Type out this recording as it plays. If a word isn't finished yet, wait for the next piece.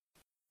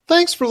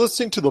Thanks for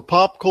listening to the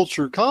Pop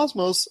Culture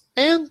Cosmos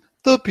and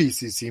the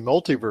PCC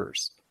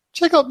Multiverse.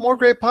 Check out more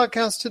great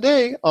podcasts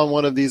today on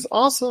one of these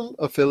awesome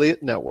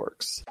affiliate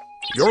networks.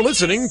 You're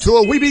listening to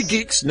a Weeby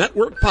Geeks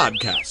Network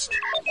podcast.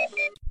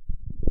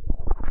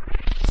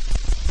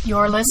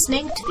 You're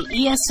listening to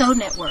the ESO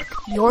Network,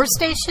 your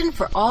station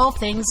for all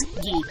things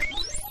geek.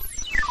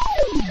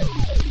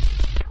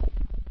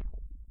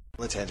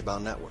 The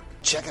Tangibound Network.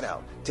 Check it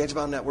out.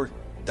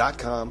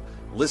 TangiboundNetwork.com.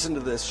 Listen to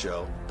this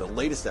show, the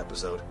latest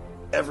episode,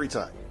 every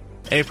time.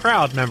 A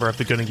proud member of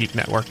the Gonna Geek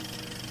Network.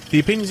 The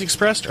opinions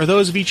expressed are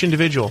those of each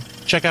individual.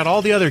 Check out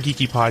all the other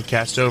geeky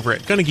podcasts over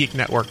at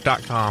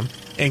GonnaGeekNetwork.com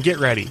and get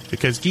ready,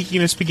 because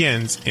geekiness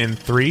begins in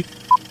 3,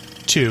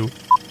 2,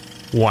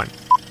 1.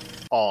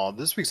 On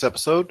this week's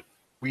episode,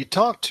 we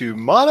talk to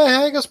Mata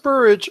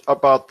Haggis-Burridge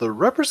about the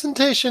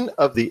representation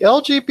of the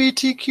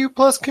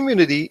LGBTQ+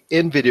 community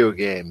in video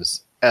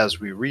games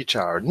as we reach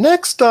our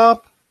next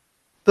stop,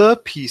 the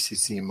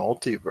PCC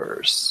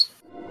Multiverse.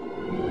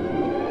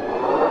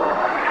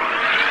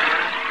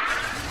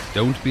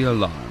 Don't be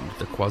alarmed.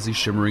 The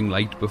quasi-shimmering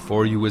light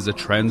before you is a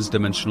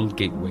trans-dimensional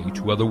gateway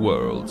to other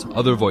worlds,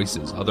 other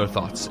voices, other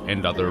thoughts,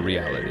 and other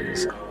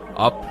realities.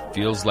 Up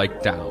feels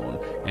like down,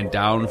 and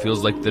down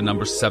feels like the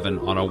number 7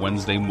 on a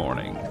Wednesday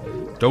morning.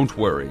 Don't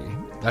worry.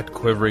 That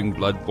quivering,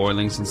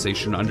 blood-boiling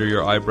sensation under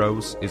your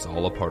eyebrows is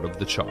all a part of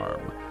the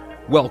charm.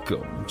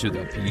 Welcome to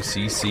the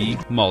PCC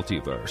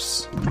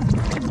Multiverse.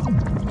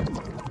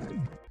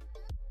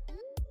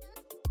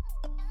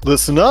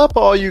 Listen up,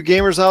 all you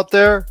gamers out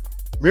there.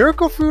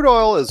 Miracle Fruit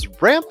Oil is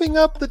ramping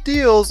up the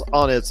deals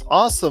on its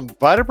awesome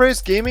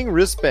Vitabrace gaming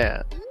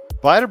wristband.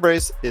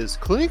 Vitabrace is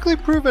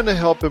clinically proven to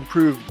help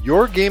improve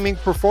your gaming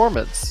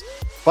performance.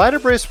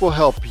 Vitabrace will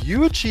help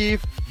you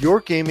achieve your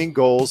gaming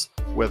goals,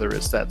 whether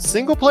it's that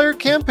single-player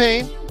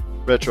campaign,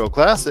 retro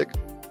classic,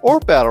 or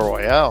battle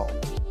royale.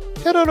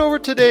 Head on over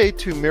today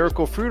to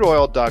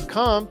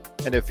miraclefruitoil.com,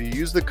 and if you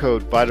use the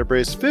code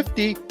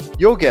Vitabrace50,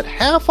 you'll get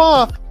half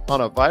off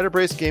on a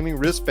Vitabrace gaming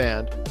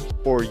wristband,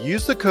 or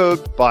use the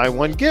code Buy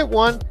One Get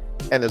One,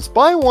 and it's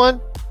buy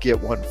one,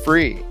 get one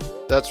free.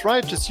 That's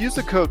right, just use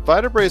the code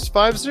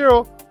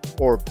Vitabrace50,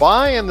 or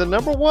buy and the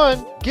number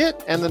 1,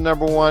 get and the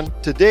number 1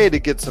 today to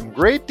get some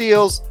great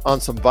deals on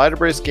some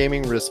Vitabrace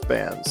gaming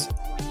wristbands.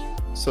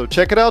 So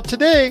check it out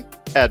today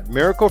at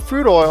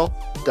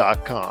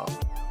miraclefruitoil.com.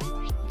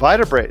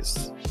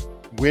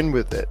 Vitabrace. Win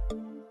with it.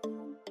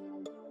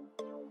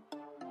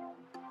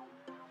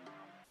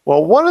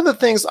 Well, one of the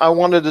things I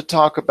wanted to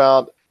talk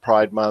about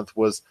Pride Month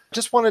was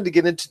just wanted to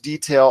get into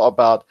detail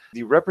about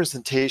the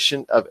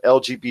representation of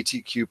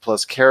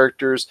LGBTQ+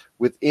 characters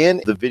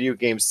within the video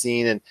game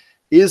scene, and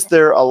is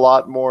there a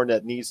lot more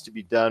that needs to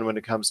be done when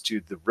it comes to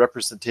the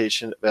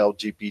representation of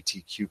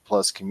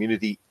LGBTQ+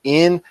 community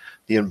in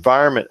the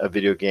environment of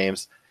video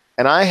games?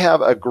 And I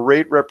have a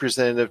great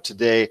representative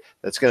today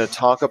that's going to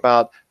talk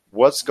about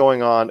what's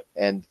going on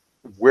and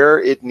where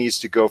it needs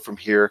to go from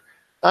here.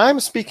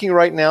 I'm speaking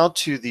right now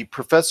to the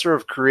Professor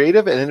of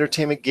Creative and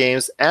Entertainment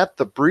Games at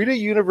the Breda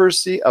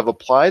University of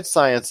Applied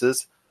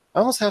Sciences. I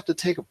almost have to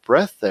take a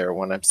breath there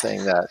when I'm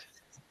saying that.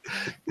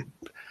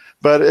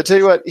 But I tell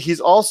you what,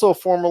 he's also a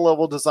former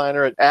level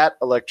designer at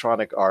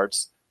Electronic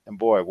Arts. And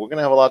boy, we're going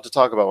to have a lot to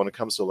talk about when it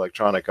comes to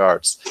Electronic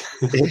Arts.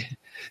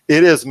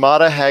 It is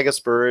Mata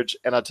Haggis-Burridge.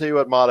 And I'll tell you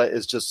what, Mata,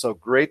 is just so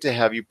great to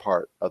have you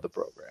part of the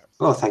program.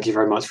 Well, thank you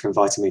very much for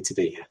inviting me to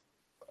be here.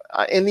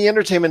 In the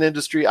entertainment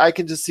industry, I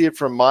can just see it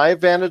from my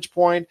vantage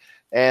point,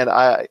 and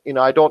I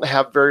don't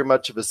have very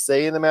much of a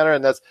say in the matter,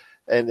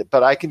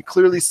 but I can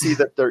clearly see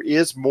that there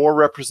is more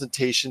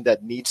representation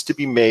that needs to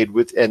be made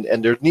with,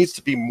 and there needs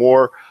to be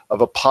more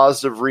of a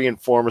positive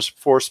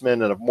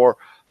reinforcement and a more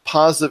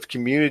positive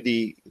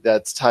community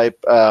that's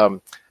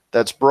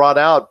brought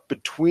out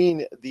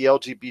between the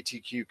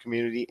LGBTQ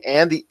community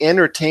and the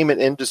entertainment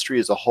industry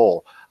as a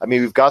whole. I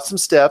mean, we've got some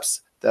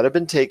steps that have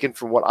been taken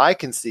from what I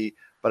can see,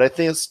 but I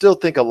still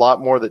think a lot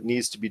more that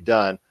needs to be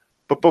done.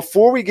 But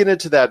before we get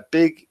into that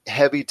big,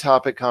 heavy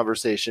topic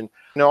conversation,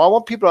 I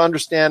want people to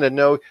understand and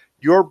know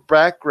your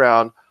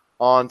background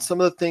on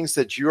some of the things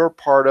that you're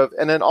part of,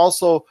 and then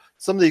also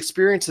some of the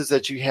experiences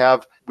that you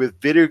have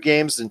with video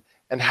games and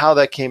how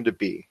that came to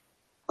be.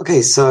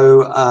 Okay,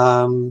 so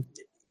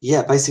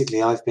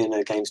basically I've been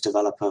a games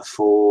developer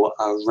for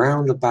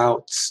around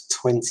about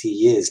 20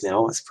 years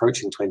now. It's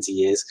approaching 20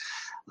 years.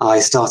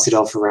 I started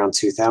off around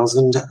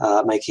 2000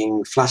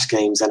 making Flash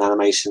games and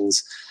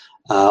animations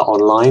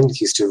online.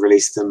 Used to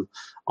release them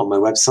on my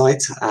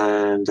website,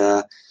 and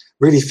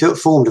really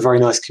formed a very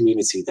nice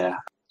community there.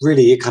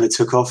 Really, it kind of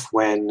took off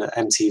when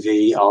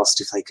MTV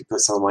asked if they could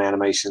put some of my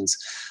animations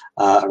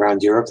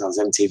around Europe. That was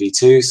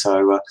MTV2,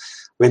 so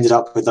we ended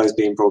up with those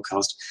being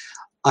broadcast.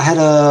 I had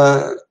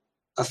a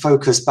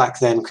focus back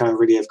then kind of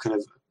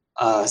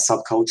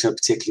subculture,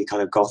 particularly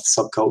kind of goth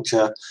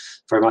subculture,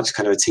 very much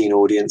kind of a teen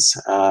audience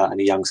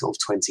and a young sort of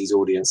 20s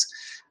audience.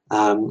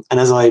 And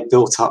as I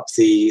built up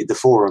the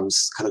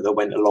forums kind of that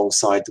went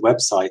alongside the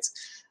website,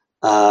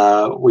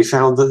 we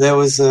found that there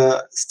was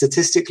a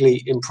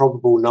statistically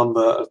improbable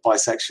number of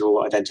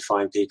bisexual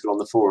identifying people on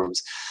the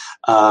forums.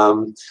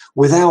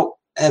 without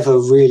ever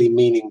really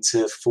meaning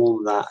to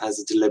form that as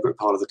a deliberate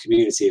part of the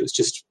community. It was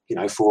just,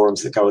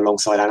 forums that go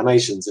alongside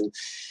animations, and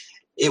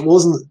it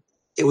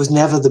was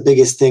never the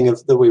biggest thing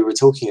that we were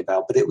talking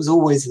about, but it was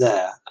always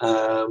there.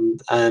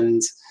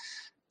 And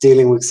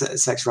dealing with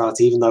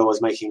sexuality, even though I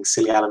was making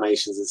silly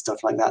animations and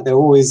stuff like that, there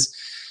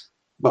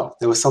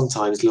were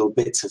sometimes little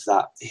bits of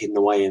that hidden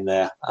away in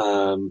there,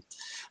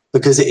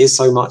 because it is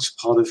so much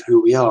part of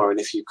who we are. And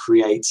if you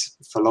create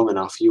for long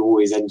enough, you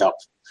always end up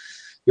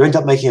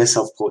making a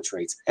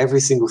self-portrait. Every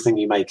single thing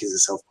you make is a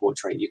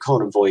self-portrait. You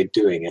can't avoid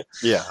doing it.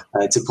 Yeah.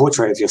 It's a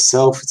portrait of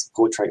yourself. It's a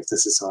portrait of the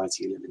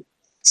society you live in.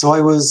 So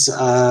I was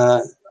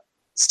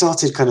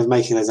started kind of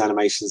making those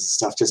animations and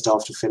stuff just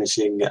after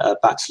finishing a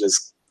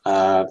bachelor's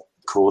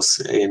course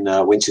in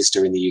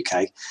Winchester in the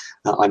UK.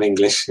 I'm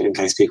English, in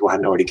case people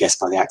hadn't already guessed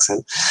by the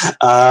accent.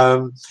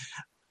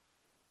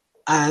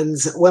 And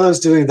when I was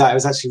doing that, I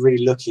was actually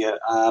really looking at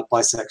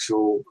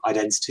bisexual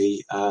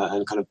identity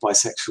and kind of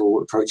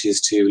bisexual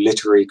approaches to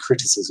literary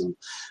criticism.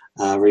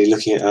 Really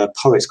looking at a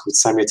poet called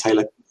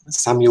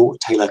Samuel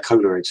Taylor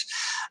Coleridge.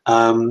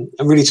 And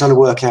really trying to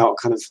work out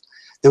kind of,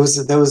 there was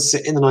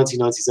in the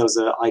 1990s, there was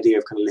an idea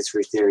of kind of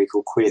literary theory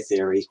called queer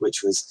theory,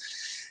 which was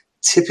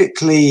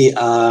typically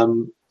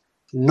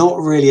not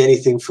really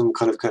anything from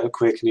kind of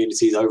queer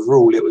communities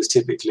overall. It was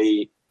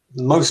typically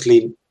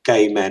mostly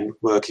gay men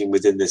working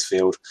within this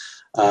field,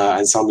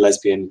 and some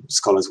lesbian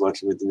scholars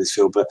working within this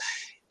field. But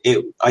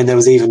there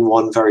was even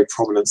one very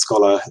prominent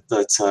scholar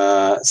that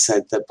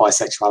said that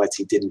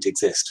bisexuality didn't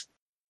exist.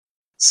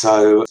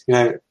 So,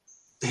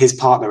 his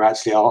partner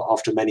actually,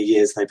 after many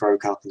years, they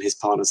broke up, and his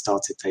partner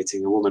started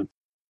dating a woman.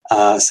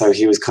 So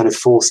he was kind of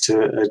forced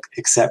to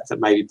accept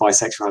that maybe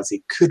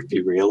bisexuality could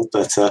be real.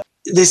 But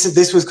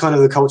this was kind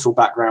of the cultural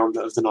background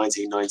of the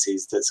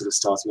 1990s that sort of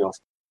started me off.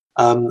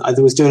 I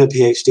was doing a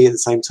PhD at the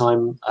same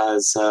time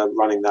as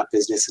running that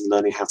business and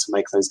learning how to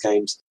make those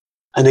games.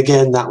 And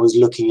again, that was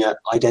looking at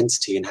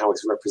identity and how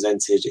it's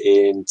represented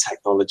in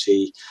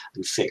technology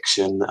and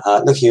fiction,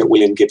 looking at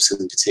William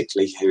Gibson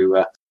particularly,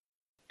 who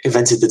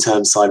invented the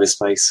term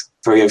cyberspace,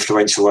 very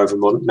influential over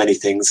many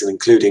things, and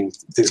including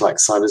things like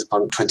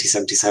Cyberpunk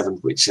 2077,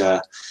 which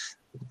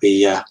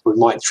we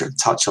might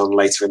touch on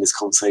later in this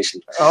conversation.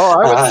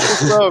 Oh, I would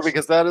think so,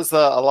 because that is a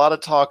lot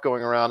of talk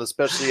going around,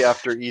 especially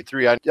after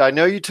E3. I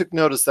know you took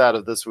notice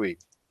of this week.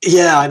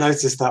 Yeah, I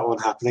noticed that one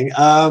happening.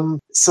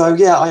 So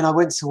yeah, I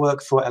went to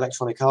work for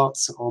Electronic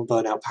Arts on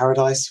Burnout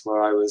Paradise,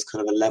 where I was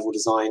kind of a level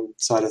design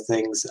side of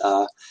things.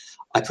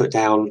 I put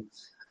down,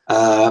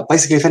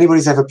 basically, if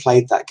anybody's ever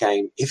played that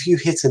game, if you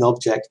hit an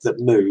object that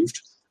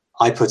moved,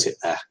 I put it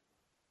there.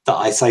 That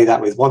I say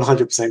that with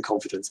 100%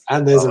 confidence,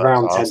 and there's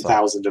around awesome.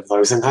 10,000 of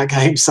those in that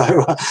game. So,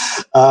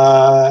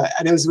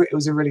 and it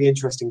was a really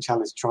interesting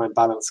challenge to try and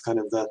balance kind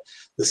of the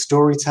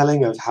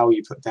storytelling of how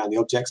you put down the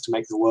objects to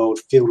make the world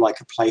feel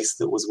like a place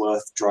that was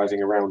worth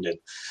driving around in.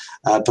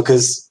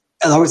 Because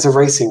although it's a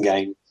racing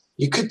game,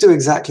 you could do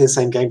exactly the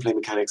same gameplay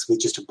mechanics with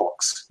just a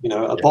box.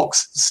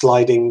 Box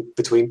sliding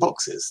between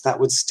boxes. That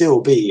would still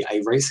be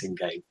a racing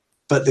game,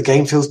 but the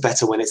game feels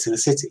better when it's in a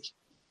city.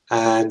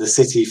 And the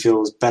city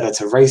feels better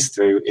to race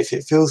through if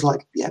it feels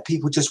like,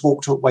 people just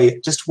walked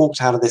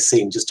out of this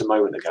scene just a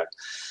moment ago.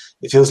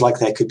 It feels like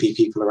there could be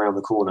people around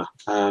the corner.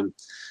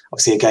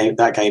 Obviously,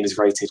 that game is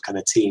rated kind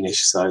of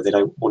teenish, so they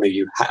don't want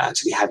to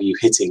actually have you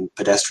hitting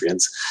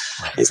pedestrians.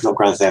 It's not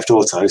Grand Theft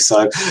Auto,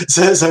 so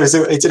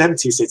it's an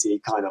empty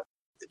city kind of.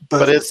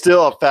 But it's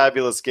still a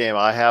fabulous game.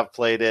 I have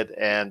played it,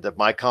 and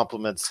my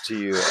compliments to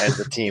you and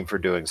the team for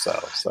doing so.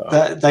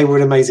 They were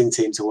an amazing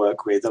team to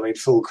work with. I mean,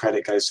 full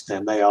credit goes to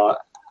them. They are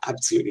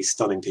absolutely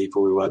stunning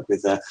people we work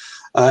with there.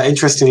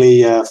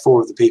 Interestingly,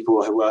 4 of the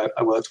people who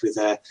I worked with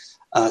there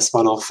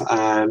spun off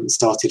and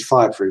started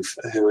Fireproof,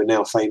 who are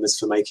now famous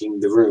for making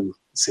the Room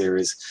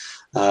series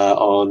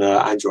on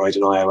Android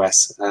and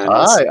iOS.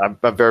 And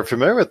I'm very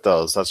familiar with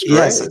those. That's great.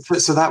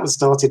 Yes, so that was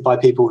started by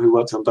people who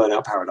worked on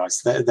Burnout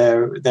Paradise.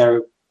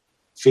 Their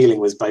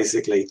feeling was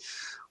basically,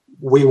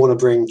 we want to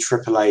bring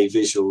AAA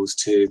visuals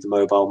to the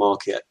mobile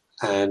market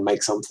and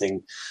make something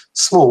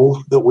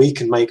small that we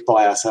can make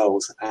by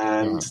ourselves.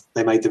 And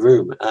they made The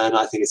Room, and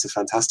I think it's a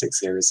fantastic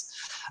series.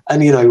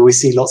 And, we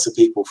see lots of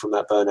people from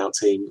that Burnout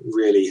team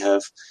really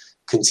have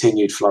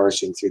continued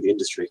flourishing through the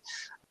industry.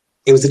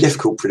 It was a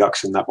difficult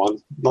production, that one.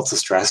 Lots of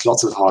stress,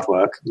 lots of hard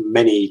work,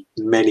 many,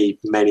 many,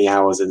 many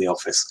hours in the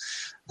office.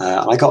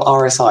 I got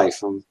RSI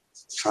from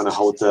trying to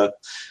hold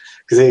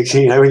because,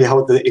 when you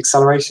hold the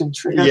acceleration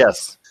trigger.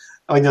 Yes.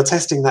 When you're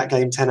testing that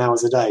game 10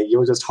 hours a day,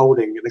 you're just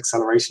holding an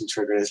acceleration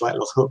trigger in its like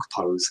little hook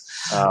pose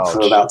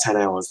for about 10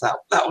 hours.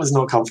 That was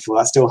not comfortable.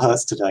 That still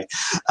hurts today.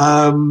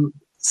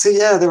 So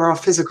yeah, there are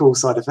physical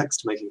side effects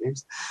to making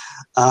games.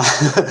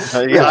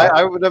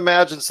 I would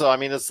imagine so. I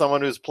mean, as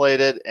someone who's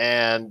played it,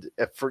 and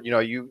if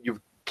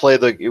you play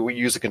we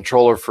use a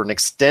controller for an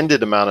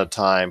extended amount of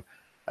time.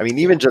 I mean,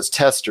 even just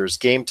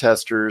game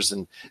testers,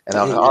 and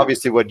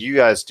obviously what you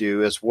guys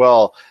do as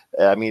well.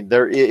 I mean,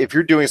 if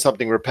you're doing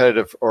something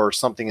repetitive or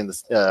something in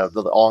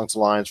along the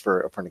lines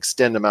for an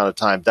extended amount of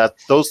time,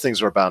 those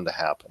things are bound to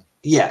happen.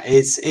 Yeah,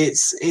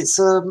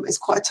 it's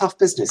quite a tough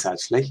business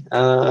actually.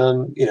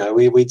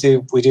 We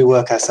do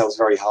work ourselves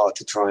very hard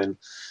to try and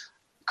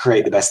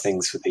create the best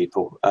things for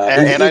people.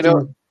 And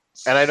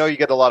I know you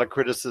get a lot of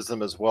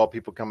criticism as well.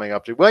 People coming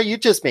up to, well, you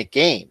just make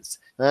games.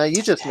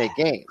 You just make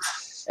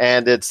games,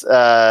 and it's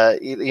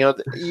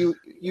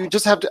you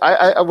just have to.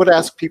 I would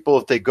ask people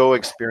if they go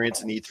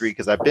experience an E3,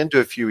 because I've been to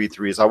a few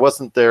E3s. I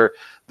wasn't there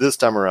this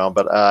time around,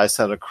 but I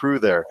sent a crew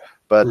there.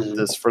 But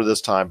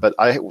this time, but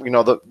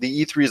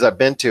the E3s I've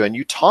been to, and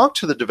you talk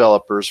to the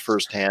developers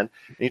firsthand,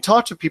 and you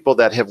talk to people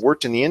that have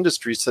worked in the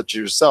industry, such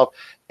as yourself,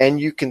 and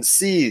you can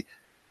see,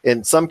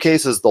 in some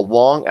cases, the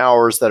long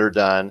hours that are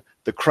done,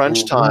 the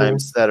crunch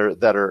times that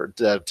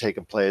have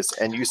taken place,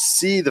 and you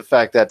see the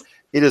fact that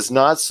it is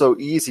not so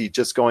easy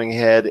just going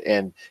ahead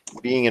and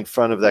being in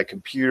front of that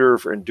computer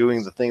and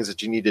doing the things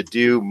that you need to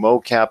do,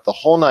 mocap, the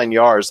whole 9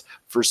 yards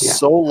for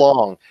so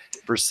long,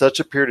 for such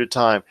a period of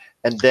time.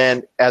 And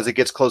then as it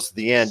gets close to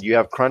the end, you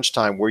have crunch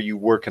time where you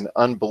work an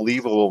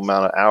unbelievable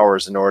amount of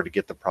hours in order to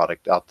get the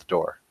product out the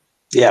door.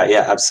 Yeah,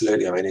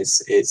 absolutely. I mean,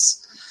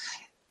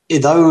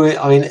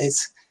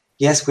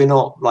 yes, we're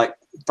not like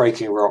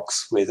breaking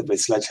rocks with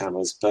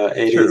sledgehammers, but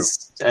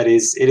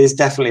it is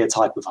definitely a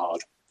type of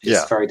hard.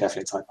 It's very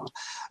definitely a type of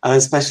hard,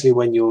 especially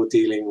when you're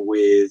dealing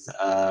with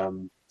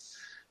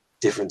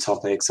different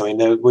topics. I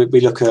mean, we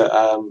look at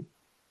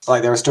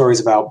there are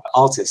stories about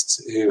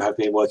artists who have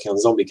been working on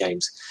zombie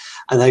games,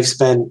 and they've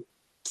spent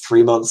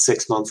 3 months,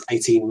 6 months,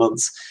 18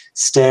 months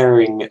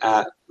staring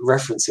at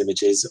reference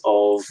images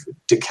of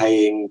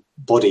decaying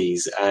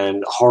bodies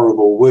and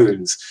horrible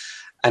wounds.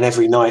 And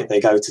every night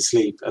they go to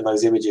sleep and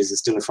those images are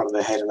still in front of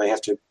their head, and they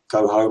have to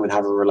go home and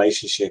have a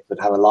relationship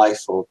and have a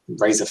life or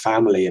raise a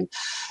family. And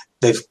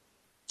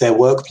their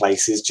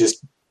workplace is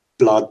just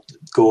blood,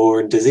 gore,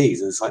 and disease.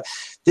 And it's like,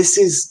 this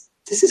is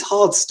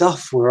hard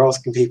stuff we're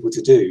asking people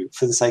to do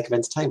for the sake of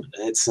entertainment.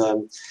 It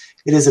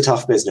is a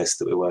tough business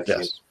that we're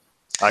working in.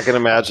 I can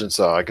imagine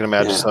so.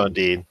 So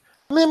indeed.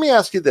 Let me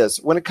ask you this.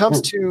 When it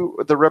comes to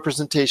the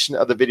representation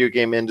of the video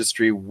game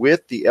industry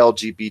with the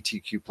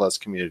LGBTQ plus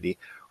community,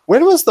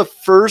 when was the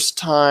first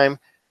time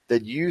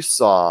that you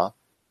saw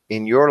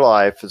in your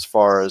life, as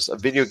far as a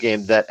video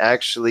game that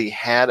actually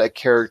had a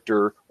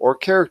character or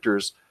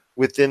characters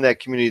within that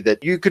community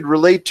that you could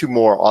relate to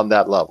more on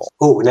that level?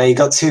 Oh, now you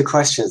got two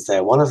questions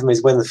there. One of them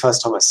is when the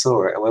first time I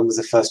saw it, and when was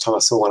the first time I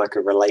saw one I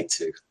could relate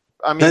to?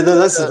 I mean,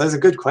 those are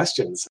good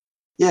questions.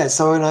 Yeah,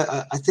 so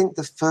I think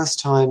the first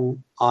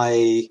time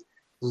I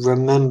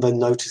remember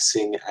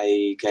noticing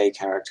a gay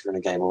character in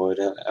a game, or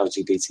an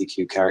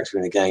LGBTQ character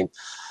in a game,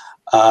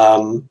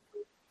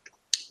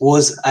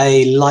 was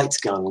a light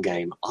gun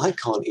game. I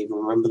can't even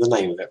remember the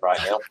name of it right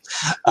now.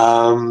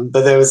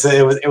 But it was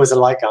a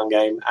light gun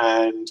game,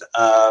 and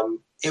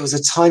it was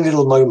a tiny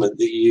little moment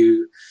that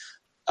you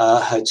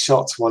had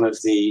shot one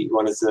of the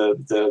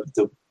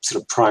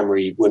sort of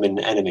primary women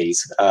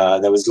enemies.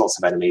 There was lots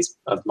of enemies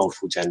of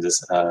multiple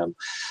genders, but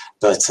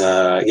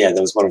there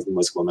was one of them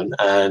was a woman,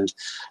 and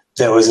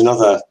there was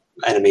another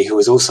enemy who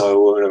was also a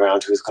woman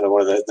around, who was kind of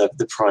one of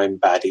the prime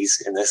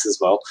baddies in this as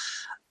well.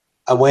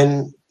 And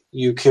when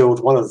you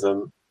killed one of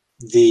them,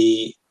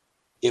 it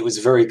was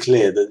very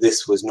clear that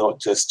this was not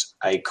just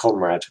a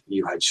comrade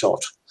you had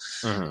shot.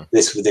 Mm-hmm.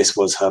 This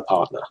was her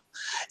partner.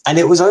 And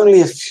it was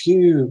only a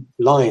few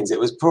lines. It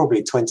was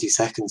probably 20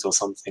 seconds or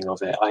something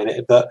of it.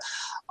 But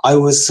I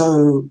was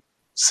so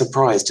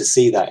surprised to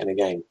see that in a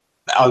game.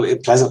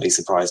 Pleasantly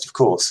surprised, of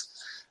course.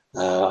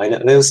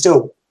 There was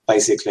still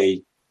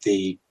basically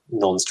the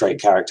non-straight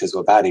characters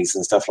were baddies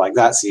and stuff like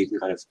that, so you can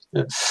kind of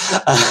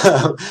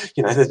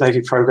there's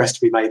maybe progress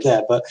to be made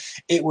there, but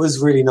it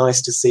was really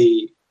nice to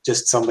see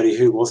just somebody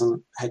who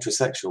wasn't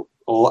heterosexual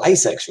or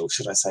asexual,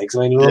 should I say, because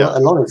I mean a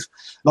lot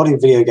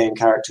of video game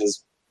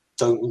characters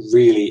don't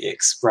really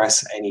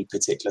express any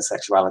particular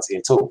sexuality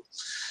at all.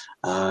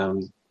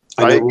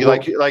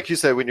 Like you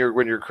said, when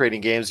you're creating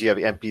games, you have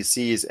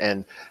NPCs,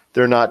 and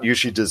they're not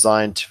usually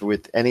designed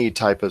with any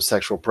type of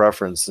sexual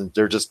preference, and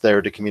they're just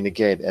there to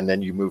communicate, and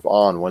then you move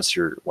on once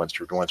you're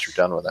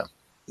done with them.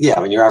 Yeah,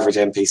 when your average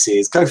NPC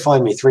is, go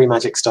find me 3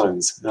 magic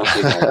stones.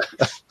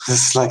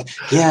 It's like,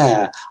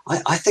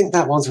 I think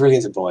that one's really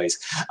into boys.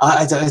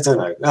 I don't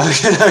know.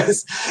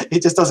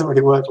 It just doesn't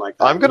really work like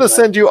that. I'm going to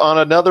send you on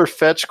another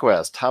fetch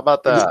quest. How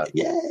about that?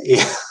 Yeah.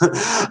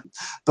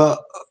 But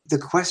the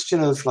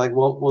question of like,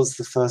 what was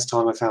the first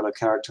time I found a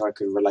character I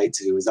could relate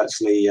to was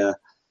actually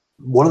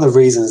one of the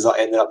reasons that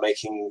I ended up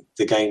making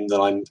the game that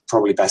I'm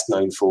probably best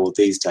known for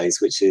these days,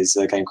 which is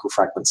a game called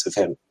Fragments of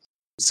Him.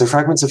 So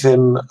Fragments of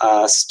Him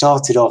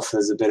started off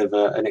as a bit of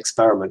an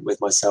experiment with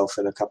myself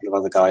and a couple of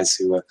other guys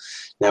who are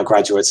now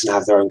graduates and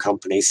have their own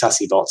company,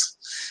 SassyBot.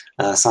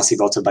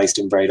 SassyBot are based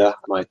in Breda,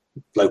 my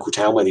local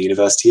town where the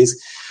university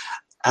is.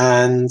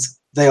 And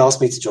they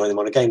asked me to join them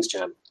on a games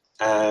jam.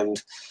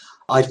 And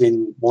I'd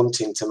been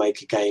wanting to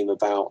make a game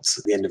about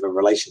the end of a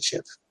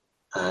relationship.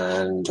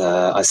 And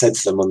I said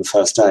to them on the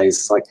first day,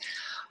 it's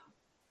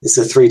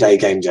a 3-day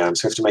game jam,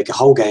 so we have to make a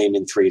whole game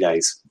in 3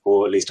 days,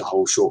 or at least a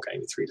whole short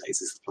game in 3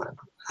 days is the plan.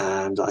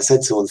 And I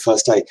said to them on the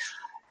first day,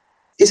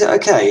 is it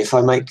okay if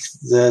I make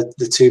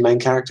the two main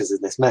characters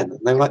in this men? And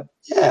they were like,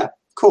 yeah,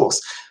 of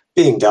course.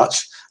 Being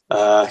Dutch,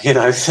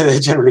 they're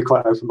generally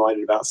quite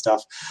open-minded about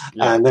stuff.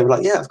 Yeah. And they were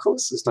like, yeah, of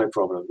course, there's no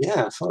problem.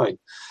 Yeah, fine.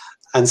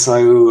 And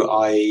so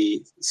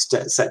I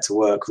set to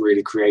work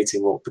really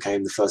creating what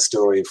became the first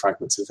story of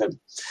Fragments of Him.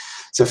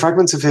 So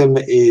Fragments of Him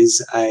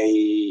is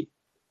a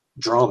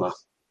drama,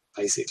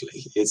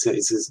 basically. It's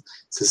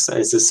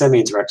a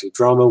semi-interactive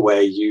drama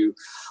where you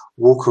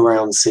walk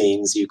around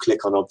scenes, you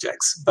click on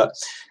objects. But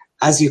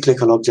as you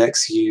click on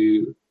objects,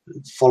 you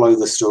follow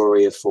the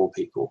story of four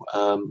people.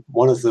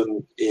 One of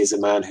them is a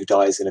man who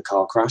dies in a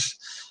car crash.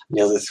 And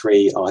the other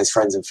three are his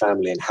friends and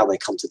family and how they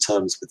come to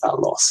terms with that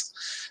loss.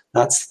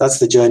 That's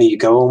the journey you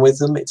go on with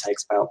them. It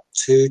takes about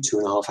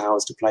 2.5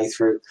 hours to play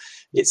through.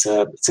 It's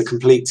a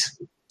complete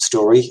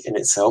story in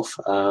itself.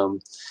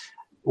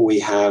 We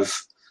have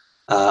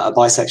a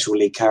bisexual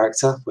lead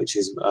character, which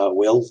is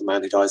Will, the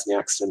man who dies in the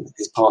accident,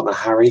 his partner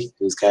Harry,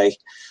 who's gay.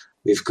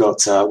 We've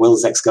got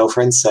Will's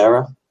ex-girlfriend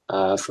Sarah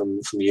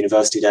from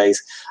university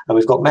days, and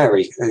we've got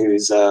Mary,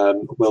 who's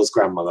Will's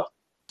grandmother.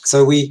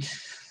 So we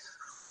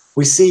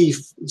see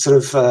sort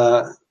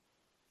of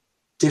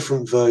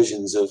different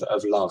versions of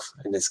love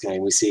in this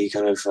game. We see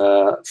kind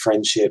of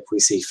friendship, we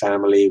see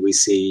family, we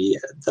see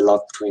the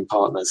love between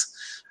partners,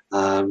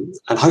 and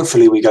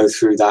hopefully we go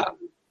through that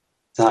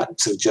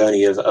sort of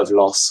journey of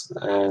loss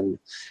and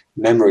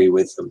memory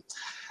with them.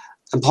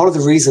 And part of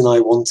the reason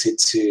I wanted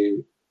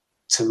to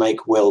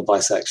make Will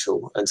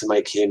bisexual and to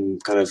make him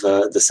kind of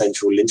the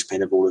central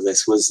linchpin of all of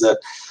this was that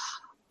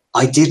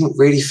I didn't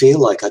really feel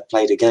like I'd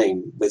played a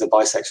game with a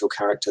bisexual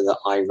character that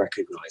I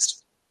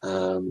recognised.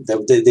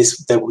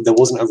 There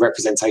wasn't a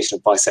representation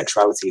of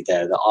bisexuality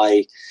there that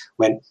I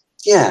went,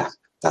 yeah,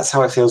 that's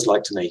how it feels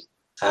like to me.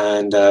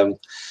 And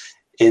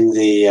in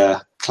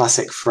the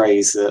classic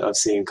phrase that I've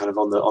seen kind of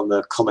on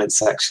the comment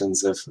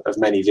sections of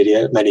many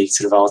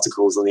sort of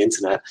articles on the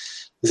internet,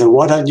 they say,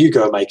 why don't you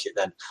go and make it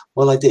then?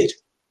 Well, I did.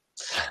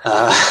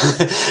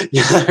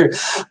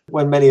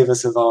 When many of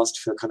us have asked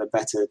for kind of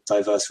better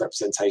diverse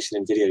representation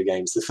in video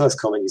games, the first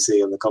comment you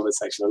see on the comment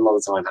section a lot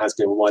of the time has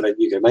been, well, why don't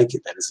you go make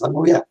it then? It's like,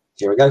 well, yeah,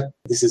 here we go.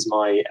 This is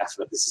my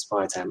effort. This is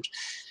my attempt.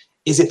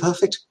 Is it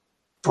perfect?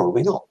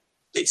 Probably not.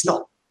 It's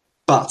not.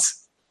 But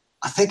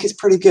I think it's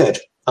pretty good.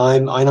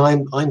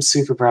 I'm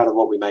super proud of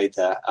what we made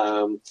there.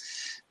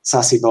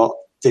 SassyBot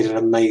did an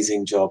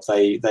amazing job.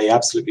 They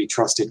absolutely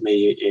trusted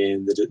me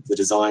in the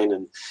design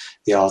and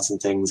the art and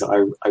things.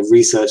 I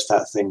researched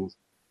that thing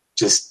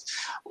just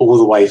all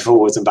the way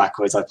forwards and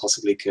backwards I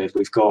possibly could.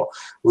 We've got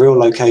real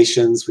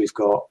locations. We've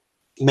got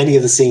many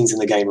of the scenes in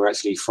the game are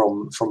actually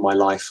from my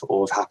life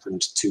or have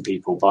happened to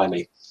people by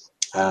me.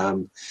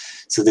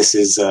 So this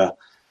is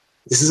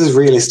as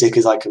realistic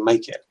as I can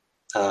make it.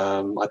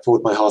 I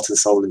poured my heart and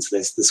soul into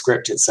this. The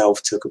script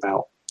itself took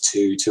about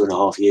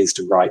 2.5 years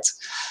to write.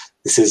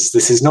 This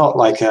is not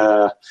like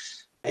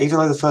even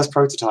though the first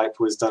prototype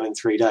was done in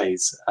 3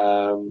 days,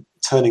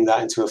 turning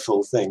that into a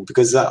full thing,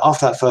 because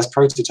after that first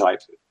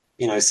prototype,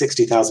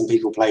 60,000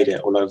 people played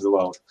it all over the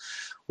world.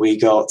 We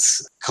got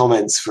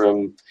comments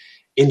from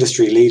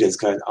industry leaders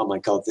going, "Oh my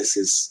God, this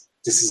is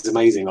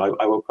amazing. I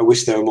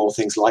wish there were more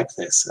things like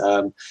this."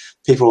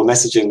 People were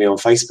messaging me on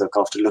Facebook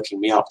after looking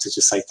me up to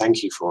just say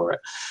thank you for it.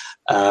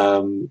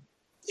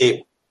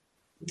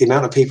 The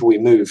amount of people we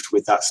moved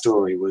with that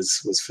story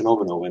was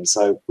phenomenal, and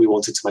so we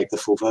wanted to make the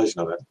full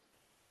version of it.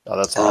 Oh,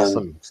 that's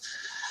awesome.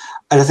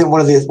 And I think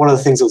one of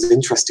the things that was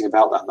interesting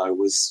about that, though,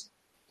 was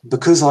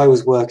because I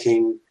was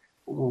working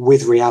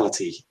with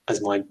reality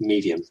as my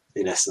medium,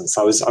 in essence.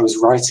 I was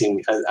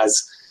writing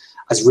as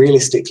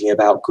realistically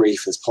about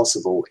grief as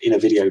possible in a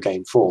video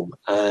game form.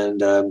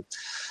 And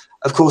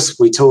of course,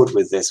 we toured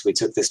with this. We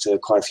took this to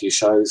quite a few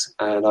shows,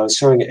 and I was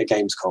showing it at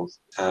Gamescom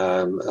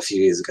a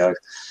few years ago.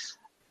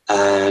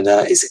 And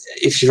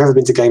if you've ever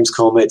been to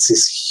Gamescom, it's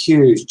this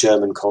huge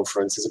German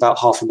conference. There's about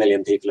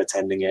 500,000 people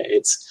attending it.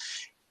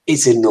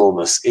 It's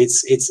enormous.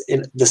 It's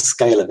the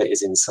scale of it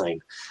is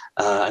insane,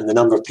 and the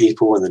number of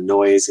people and the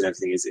noise and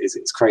everything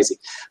is crazy.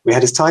 We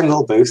had this tiny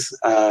little booth,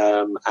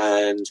 and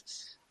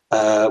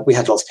we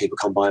had lots of people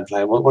come by and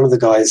play. And one of the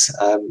guys,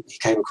 he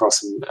came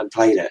across and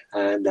played it,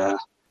 and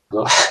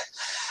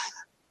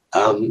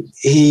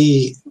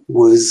he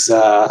was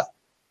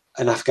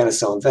an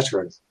Afghanistan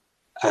veteran.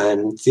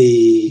 And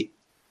the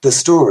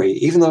story,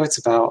 even though it's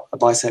about a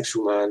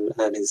bisexual man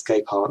and his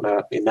gay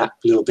partner in that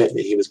little bit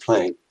that he was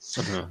playing,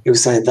 he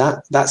was saying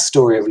that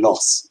story of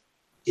loss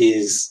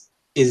is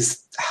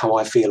how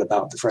I feel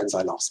about the friends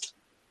I lost.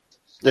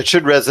 It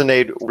should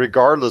resonate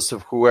regardless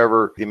of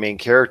whoever the main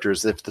character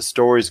is. If the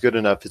story's good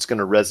enough, it's going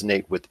to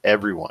resonate with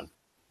everyone.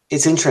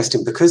 It's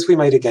interesting because we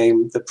made a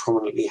game that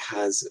prominently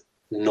has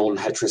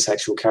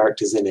non-heterosexual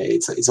characters in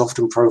it. It's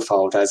often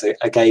profiled as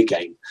a gay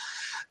game.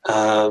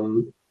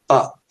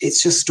 But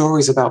it's just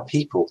stories about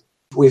people.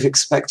 We've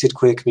expected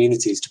queer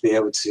communities to be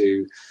able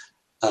to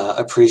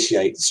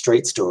appreciate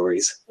straight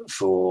stories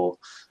for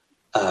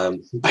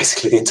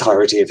basically the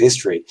entirety of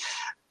history.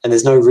 And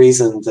there's no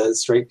reason that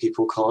straight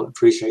people can't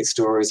appreciate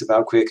stories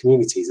about queer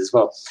communities as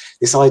well.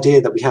 This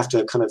idea that we have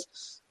to kind of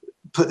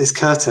put this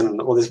curtain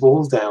or this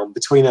wall down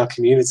between our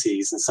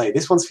communities and say,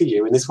 this one's for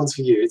you and this one's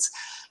for you,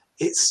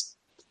 it's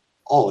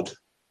odd.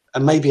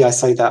 And maybe I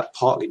say that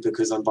partly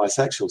because I'm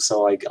bisexual,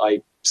 so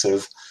I sort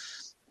of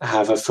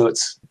have a foot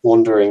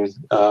wandering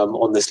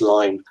on this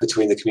line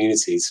between the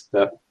communities.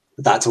 But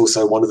that's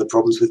also one of the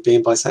problems with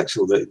being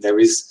bisexual, that there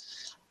is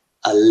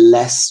a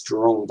less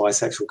strong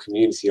bisexual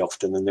community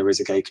often than there is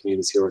a gay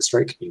community or a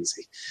straight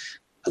community.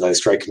 Although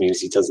straight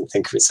community doesn't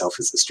think of itself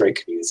as a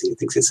straight community, it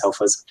thinks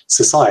itself as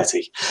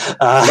society.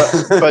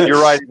 But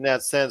you're right in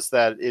that sense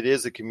that it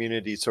is a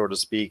community, so to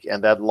speak,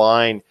 and that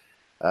line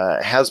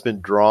has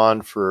been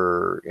drawn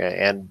for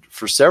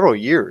several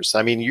years.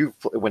 I mean,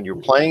 when you're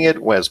playing it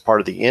as part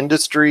of the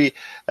industry,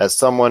 as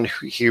someone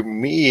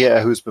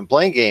who's been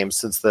playing games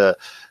since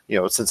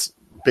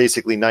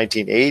basically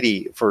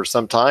 1980 for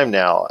some time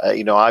now,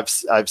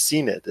 I've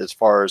seen it as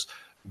far as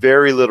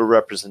very little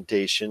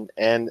representation,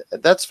 and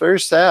that's very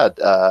sad.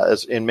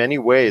 As in many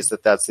ways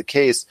that's the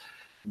case.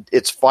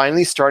 It's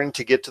finally starting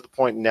to get to the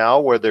point now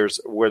where there's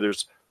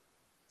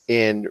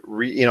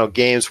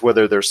games,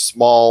 whether they're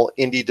small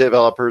indie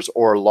developers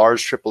or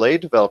large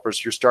AAA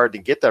developers, you're starting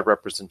to get that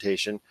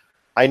representation.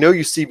 I know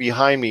you see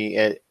behind me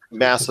at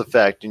Mass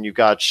Effect, and you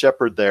got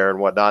Shepard there and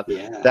whatnot.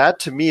 Yeah. That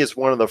to me is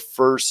one of the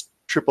first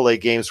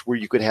AAA games where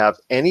you could have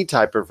any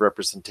type of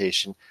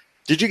representation.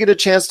 Did you get a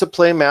chance to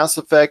play Mass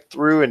Effect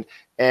through,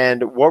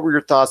 and what were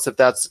your thoughts, if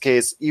that's the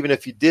case, even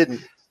if you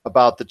didn't,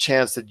 about the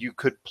chance that you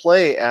could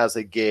play as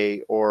a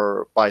gay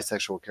or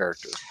bisexual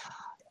character?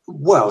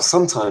 Well,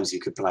 sometimes you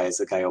could play as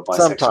a gay or bisexual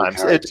sometimes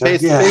character.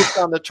 it's based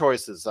on the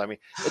choices. I mean,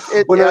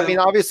 I mean,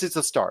 obviously it's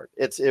a start.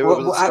 Was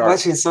a start.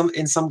 Actually,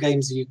 in some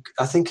games,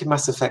 I think in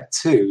Mass Effect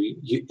 2,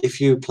 if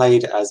you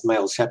played as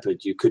male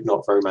Shepard, you could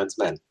not romance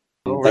men.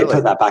 Oh, they really?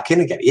 put that back in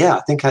again. Yeah,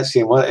 I think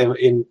actually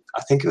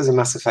I think it was in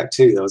Mass Effect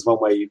 2. There was one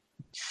where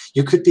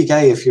you could be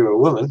gay if you're a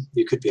woman.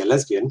 You could be a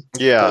lesbian.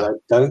 Yeah,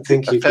 but I don't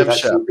think you could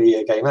actually be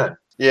a gay man.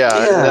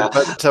 Yeah.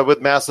 But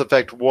with Mass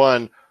Effect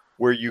 1,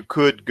 where you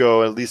could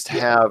go at least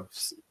have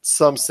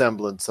some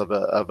semblance of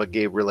a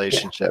gay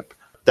relationship.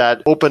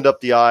 That opened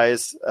up the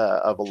eyes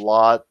of a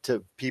lot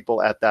of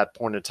people at that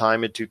point in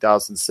time in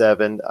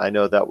 2007. I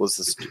know that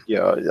was,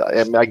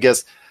 I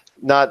guess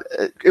not.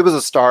 It was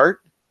a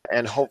start,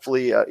 and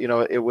hopefully,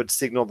 it would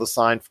signal the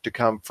sign to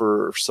come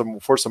for some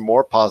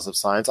more positive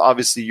signs.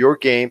 Obviously, your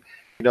game,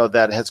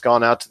 that has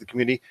gone out to the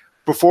community.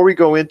 Before we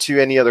go into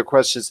any other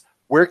questions,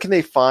 where can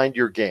they find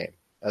your game?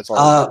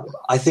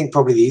 I think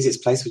probably the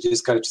easiest place would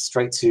just go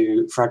straight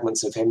to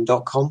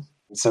fragmentsofhim.com.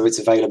 So it's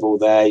available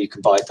there. You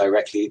can buy it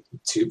directly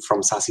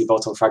from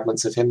SassyBot on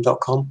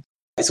fragmentsofhim.com.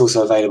 It's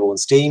also available on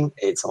Steam.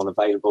 It's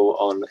available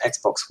on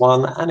Xbox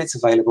One, and it's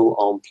available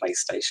on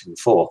PlayStation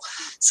 4.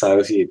 So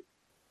if you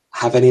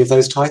have any of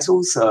those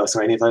titles,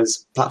 any of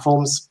those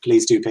platforms,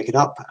 please do pick it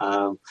up.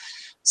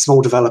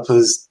 Small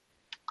developers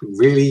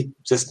really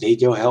just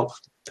need your help.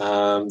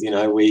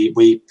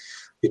 We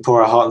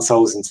pour our heart and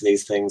souls into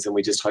these things, and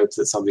we just hope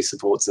that somebody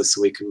supports us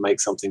so we can make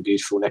something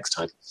beautiful next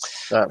time.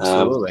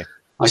 Absolutely.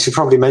 I should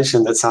probably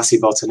mention that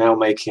SassyBot are now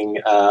making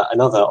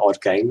another odd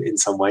game in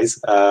some ways.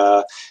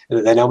 They're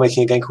now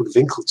making a game called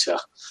Winkeltje,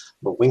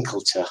 or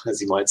Winkeltje,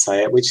 as you might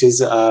say it, which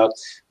is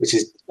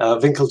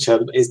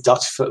Winkeltje is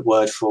Dutch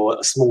word for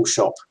a small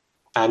shop,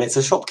 and it's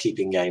a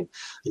shopkeeping game.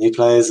 And you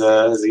play as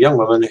a young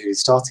woman who's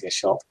starting a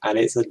shop, and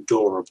it's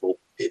adorable.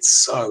 It's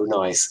so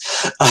nice.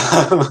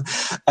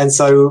 And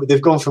so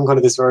they've gone from kind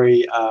of this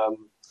very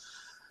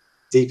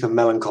deep and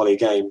melancholy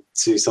game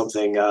to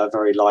something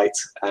very light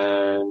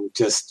and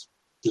just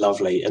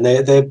lovely. And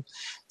they're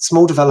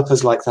small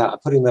developers like that are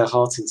putting their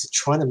heart into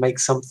trying to make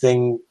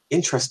something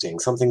interesting,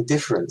 something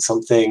different,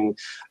 something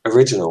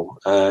original.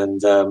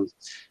 And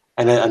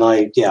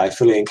I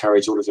fully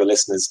encourage all of your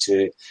listeners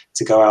to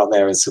go out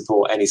there and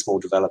support any small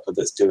developer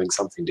that's doing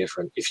something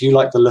different. If you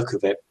like the look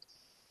of it,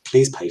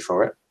 please pay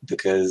for it,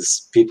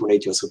 because people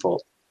need your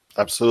support.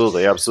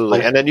 Absolutely.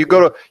 And then you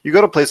go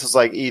to places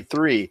like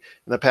E3 in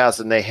the past,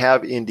 and they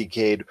have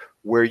Indiecade,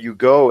 where you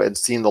go and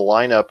seen the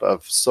lineup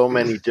of so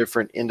many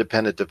different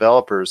independent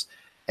developers.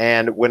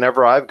 And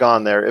whenever I've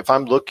gone there, if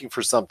I'm looking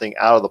for something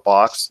out of the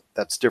box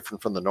that's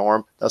different from the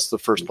norm, that's the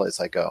first place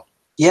I go.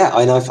 Yeah,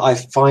 I know. I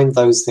find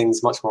those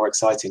things much more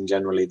exciting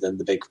generally than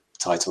the big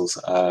titles.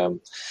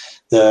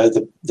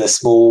 The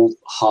small,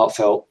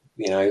 heartfelt,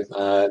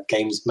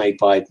 games made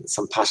by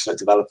some passionate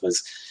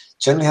developers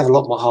generally have a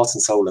lot more heart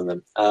and soul in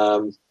them.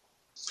 And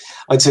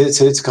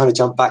to kind of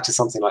jump back to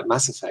something like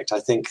Mass Effect, I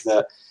think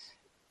that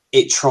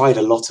it tried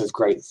a lot of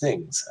great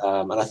things,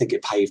 and I think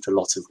it paved a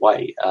lot of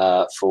way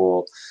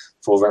for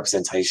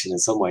representation in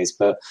some ways.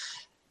 But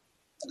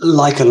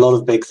like a lot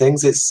of big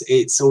things,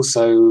 it's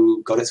also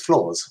got its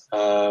flaws.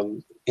 I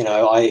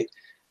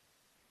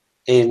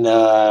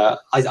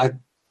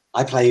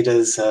played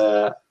as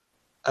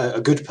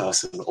a good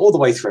person all the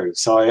way through.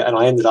 And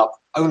I ended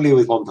up only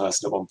with one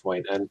person at one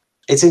point. And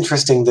it's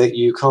interesting that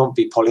you can't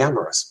be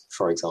polyamorous,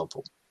 for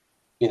example.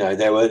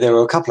 there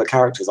were a couple of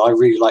characters. I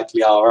really liked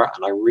Liara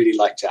and I really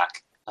liked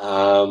Jack.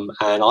 And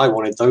I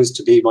wanted those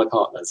to be my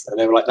partners. And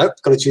they were like, nope,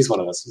 got to choose one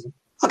of us.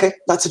 Okay,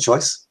 that's a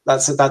choice.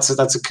 That's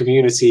a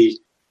community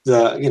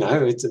that,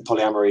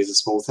 polyamory is a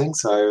small thing.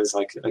 So it's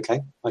like, okay,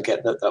 I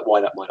get that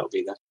why that might not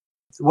be there.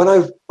 When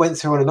I went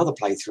through on another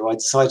playthrough, I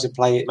decided to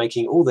play it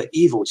making all the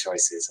evil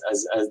choices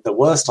as the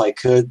worst I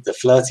could, the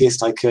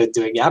flirtiest I could,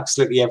 doing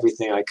absolutely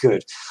everything I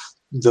could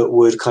that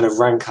would kind of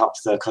rank up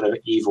the kind of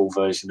evil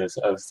version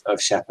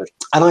of Shepard.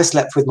 And I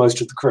slept with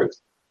most of the crew.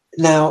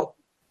 Now,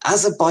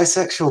 as a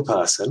bisexual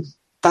person,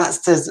 that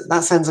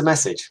sends a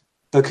message.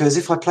 Because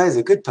if I play as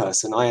a good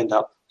person, I end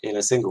up in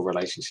a single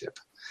relationship.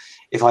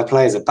 If I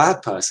play as a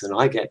bad person,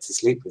 I get to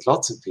sleep with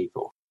lots of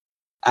people.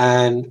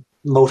 And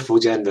multiple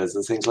genders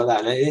and things like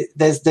that. And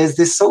there's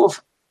this sort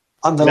of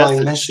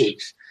underlying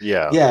message.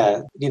 Yeah.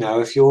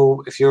 If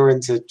you're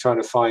into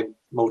trying to find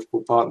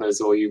multiple partners,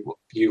 or you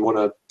want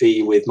to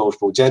be with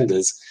multiple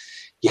genders,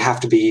 you have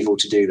to be evil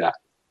to do that.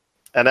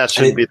 And that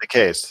shouldn't be the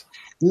case.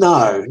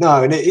 No,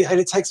 and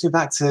it takes me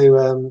back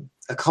to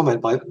a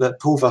comment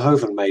that Paul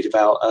Verhoeven made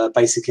about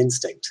Basic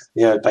Instinct.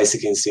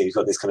 Basic Instinct. You've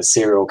got this kind of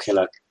serial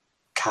killer,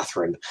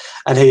 Catherine,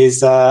 and he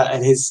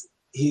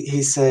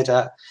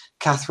said.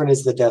 Catherine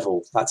is the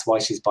devil. That's why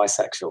she's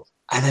bisexual.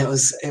 And it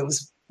was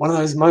one of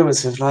those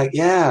moments of like,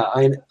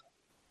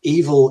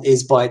 evil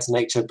is by its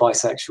nature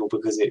bisexual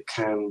because it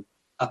can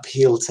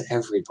appeal to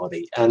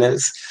everybody. And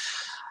it's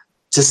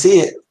to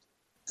see it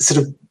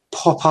sort of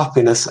pop up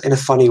in a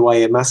funny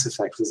way in Mass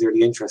Effect was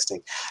really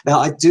interesting. Now,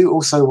 I do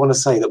also want to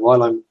say that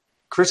while I'm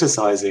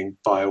criticizing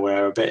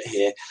BioWare a bit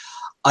here,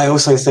 I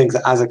also think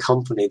that as a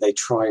company, they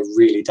try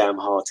really damn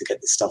hard to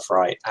get this stuff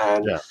right.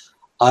 And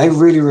I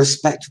really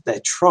respect that they're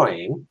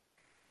trying.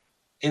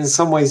 In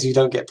some ways, you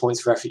don't get points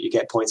for effort, you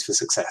get points for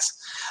success.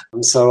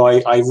 And so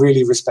I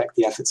really respect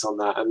the efforts on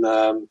that. And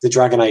the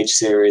Dragon Age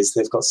series,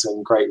 they've got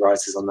some great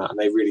writers on that, and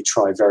they really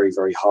try very,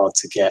 very hard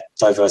to get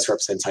diverse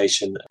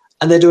representation.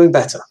 And they're doing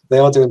better. They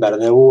are doing better.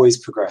 They're always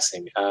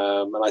progressing.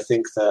 And I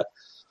think that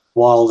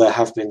while there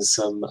have been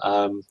some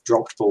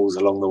dropped balls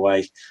along the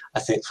way,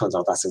 I think,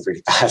 that's a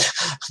really bad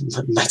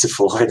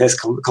metaphor in this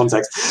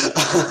context.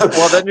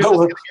 Well, then you're just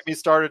going to get me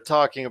started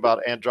talking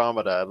about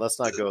Andromeda, and let's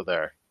not go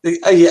there.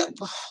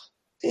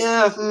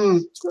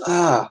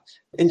 Andromeda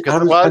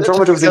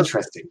was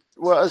interesting.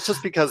 Well, it's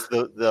just because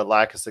the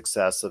lack of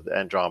success of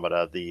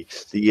Andromeda, the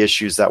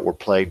issues that were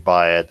plagued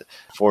by it.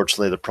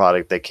 Fortunately, the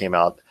product that came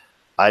out,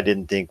 I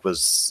didn't think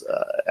was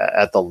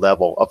at the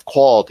level of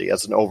quality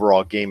as an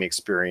overall game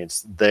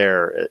experience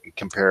there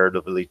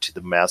comparatively to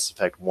the Mass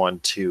Effect 1,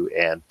 2,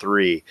 and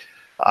 3.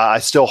 I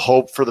still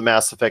hope for the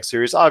Mass Effect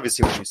series.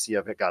 Obviously, when you see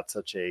it got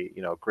such a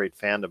great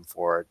fandom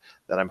for it,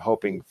 that I'm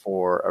hoping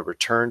for a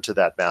return to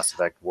that Mass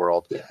Effect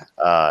world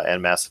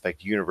and Mass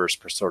Effect universe,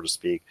 so to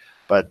speak.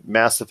 But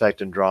Mass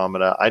Effect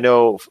Andromeda, I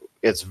know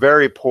it's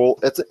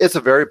it's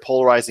a very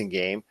polarizing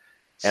game,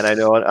 and I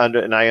know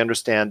and I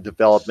understand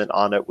development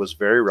on it was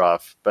very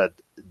rough. But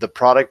the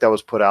product that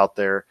was put out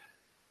there,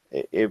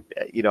 at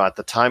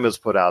the time it was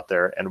put out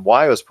there and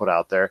why it was put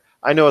out there,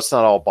 I know it's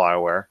not all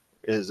BioWare.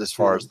 Is as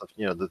far as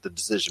the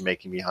decision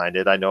making behind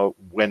it. I know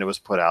when it was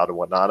put out and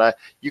whatnot.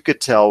 You could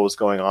tell what was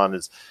going on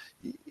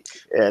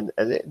and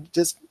it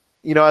just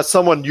as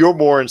someone, you're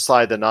more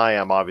inside than I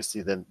am,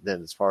 obviously, than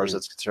as far as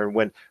it's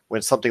concerned.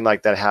 When something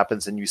like that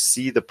happens and you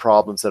see the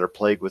problems that are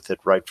plagued with it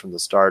right from the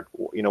start,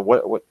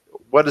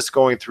 what is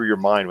going through your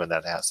mind when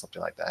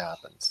something like that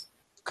happens?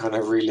 Kind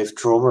of relive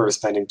trauma of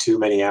spending too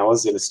many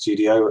hours in a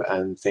studio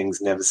and things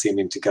never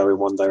seeming to go in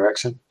one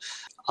direction.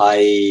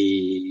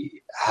 I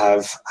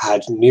have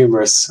had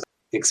numerous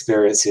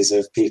experiences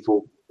of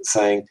people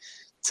saying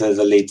to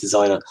the lead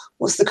designer,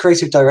 "What's the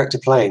creative director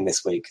playing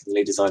this week?" And the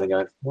lead designer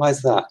going, "Why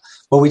is that?"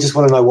 "Well, we just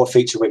want to know what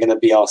feature we're going to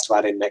be asked to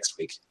add in next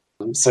week."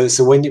 So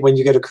when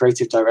you get a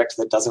creative director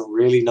that doesn't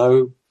really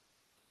know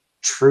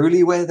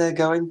truly where they're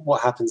going,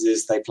 what happens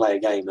is they play a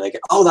game and they go,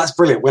 "Oh, that's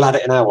brilliant, we'll add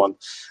it in our one."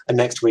 And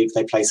next week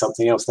they play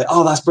something else.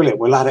 "Oh, that's brilliant,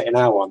 we'll add it in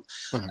our one."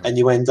 Mm-hmm. And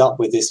you end up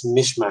with this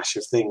mishmash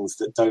of things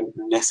that don't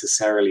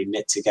necessarily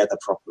knit together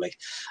properly.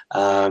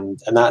 And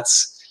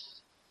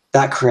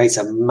that creates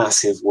a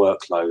massive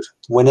workload.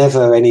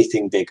 Whenever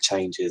anything big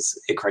changes,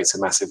 it creates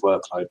a massive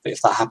workload. But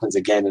if that happens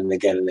again and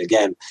again and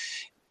again,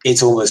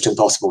 it's almost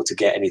impossible to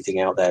get anything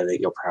out there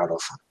that you're proud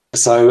of.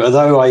 So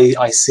although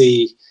I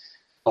see,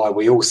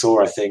 we all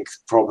saw, I think,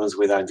 problems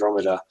with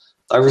Andromeda,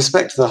 I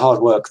respect the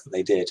hard work that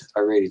they did. I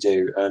really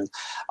do. And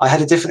I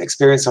had a different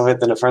experience of it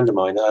than a friend of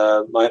mine.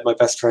 My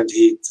best friend,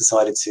 he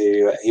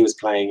was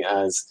playing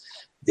as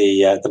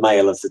the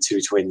male of the two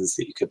twins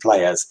that you could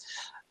play as.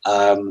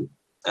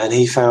 And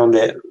he found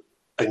it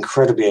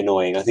incredibly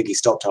annoying. I think he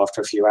stopped after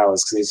a few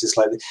hours because he's just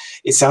like,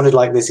 it sounded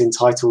like this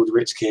entitled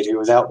rich kid who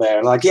was out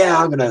there like, yeah,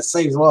 I'm going to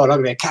save the world.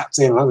 I'm going to be a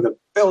captain. I'm going to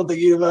build the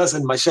universe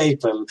in my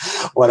shape and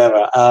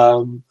whatever.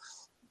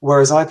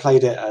 Whereas I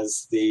played it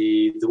as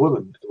the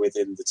woman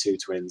within the two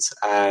twins.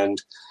 And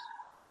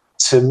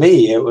to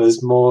me, it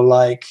was more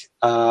like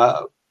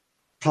a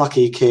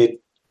plucky kid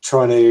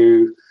trying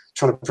to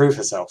prove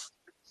herself.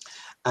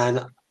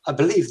 And I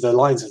believe the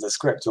lines of the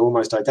script are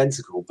almost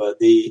identical, but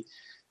the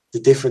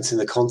difference in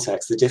the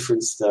context, the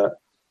difference that,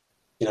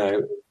 you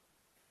know,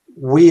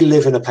 we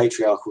live in a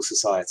patriarchal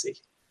society.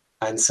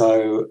 And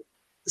so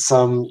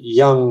some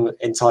young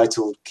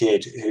entitled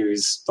kid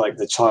who's like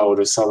the child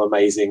of some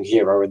amazing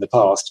hero in the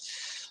past,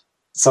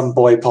 some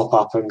boy pop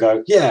up and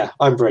go, yeah,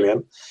 I'm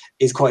brilliant,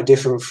 is quite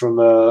different from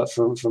a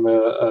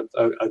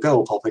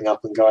girl popping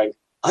up and going,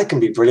 I can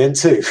be brilliant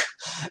too.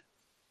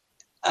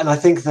 And I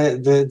think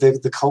that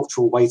the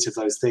cultural weight of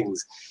those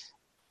things,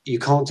 you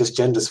can't just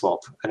gender swap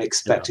and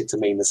expect it to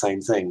mean the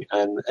same thing.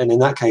 And in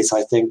that case,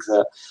 I think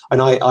that,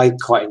 and I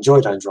quite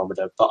enjoyed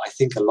Andromeda, but I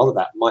think a lot of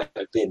that might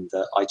have been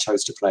that I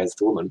chose to play as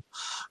the woman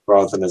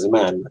rather than as a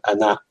man.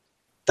 And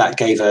that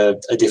gave a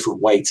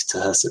different weight to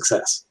her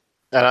success.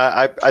 And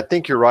I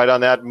think you're right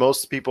on that.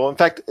 Most people, in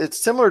fact, it's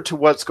similar to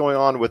what's going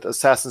on with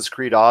Assassin's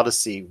Creed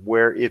Odyssey,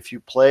 where if you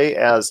play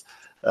as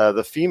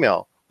the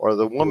female or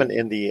the woman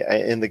in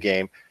the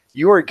game,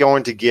 you are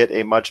going to get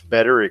a much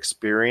better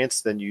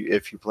experience than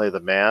if you play the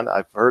man.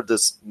 I've heard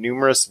this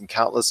numerous and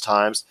countless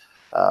times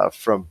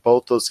from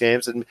both those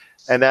games, and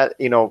that,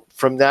 you know,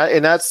 from that,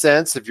 in that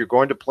sense, if you're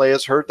going to play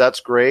as her, that's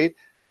great.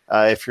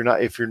 If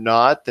you're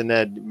not,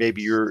 then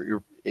maybe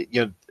you're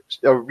you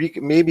know,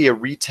 maybe a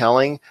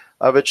retelling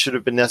of it should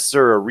have been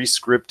necessary, or a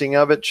rescripting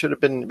of it should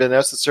have been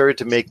necessary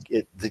to make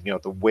it, you know,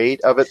 the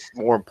weight of it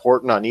more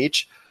important on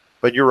each.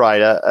 But you're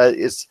right.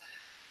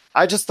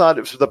 I just thought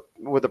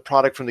with the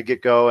product from the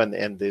get-go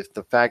and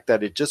the fact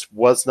that it just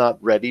was not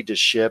ready to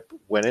ship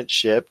when it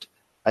shipped,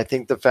 I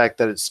think the fact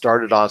that it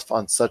started off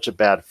on such a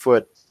bad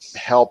foot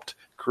helped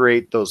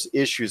create those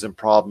issues and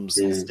problems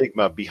and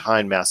stigma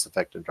behind Mass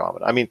Effect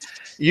Andromeda. I mean,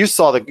 you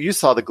saw the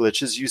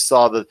glitches, you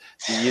saw the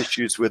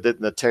issues with it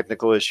and the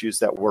technical issues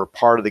that were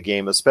part of the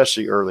game,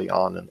 especially early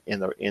on in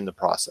the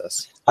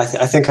process. I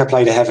think I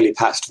played a heavily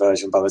patched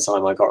version by the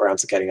time I got around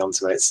to getting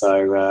onto it,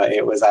 so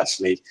it was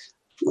actually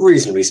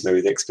reasonably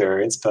smooth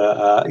experience,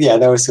 but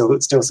there were still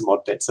some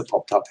odd bits that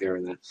popped up here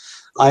and there.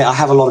 I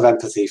have a lot of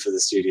empathy for the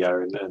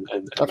studio,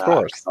 and of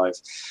course,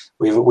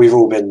 we've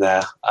all been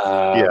there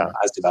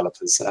as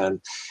developers, and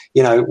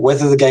you know,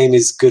 whether the game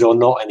is good or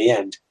not in the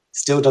end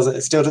still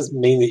doesn't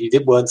mean that you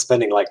weren't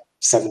spending like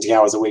 70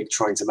 hours a week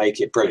trying to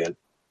make it brilliant.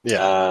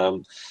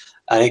 And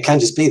it can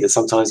just be that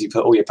sometimes you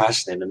put all your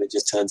passion in and it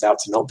just turns out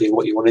to not be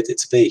what you wanted it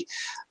to be.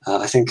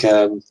 I think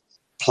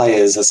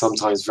players are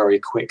sometimes very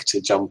quick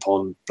to jump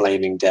on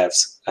blaming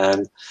devs,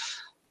 and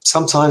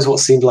sometimes what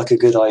seemed like a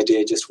good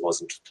idea just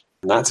wasn't,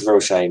 and that's a real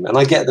shame. And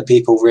I get that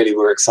people really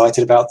were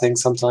excited about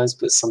things sometimes,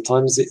 but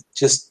sometimes it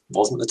just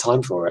wasn't the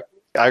time for it.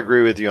 I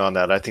agree with you on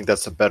that. I think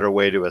that's a better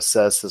way to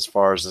assess as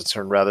far as it's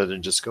concerned, rather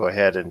than just go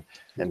ahead and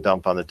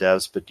dump on the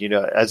devs. But you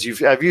know, as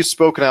you've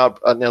spoken out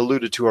and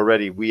alluded to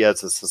already, we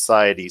as a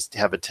society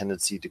have a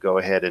tendency to go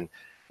ahead and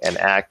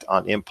act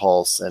on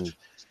impulse, and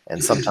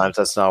sometimes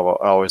that's not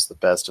always the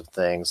best of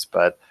things.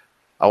 But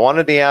I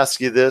wanted to ask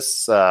you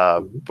this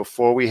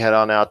before we head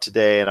on out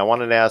today, and I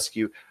wanted to ask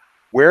you,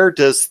 where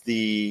does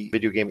the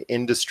video game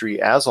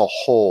industry as a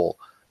whole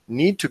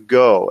need to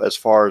go as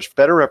far as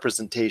better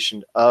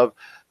representation of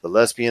the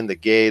lesbian, the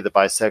gay, the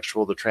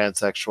bisexual, the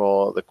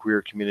transsexual, the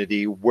queer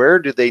community? Where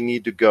do they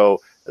need to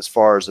go as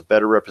far as a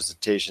better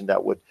representation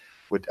that would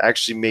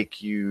actually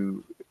make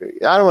you,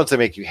 I don't want to say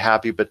make you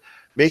happy, but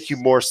make you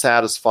more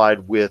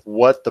satisfied with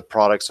what the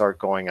products are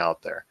going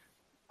out there?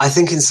 I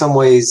think in some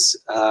ways,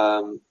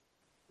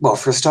 well,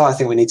 for a start, I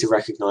think we need to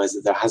recognize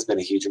that there has been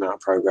a huge amount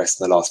of progress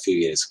in the last few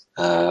years.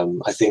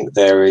 I think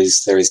there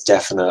is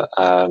definite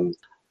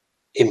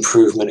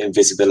improvement in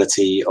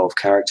visibility of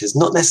characters,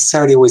 not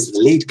necessarily always the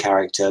lead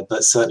character,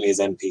 but certainly as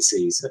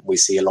NPCs. We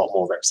see a lot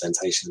more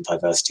representation and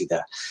diversity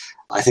there.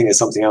 I think there's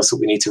something else that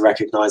we need to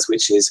recognize,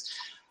 which is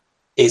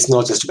it's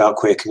not just about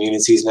queer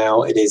communities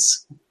now.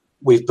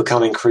 We've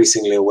become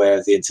increasingly aware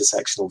of the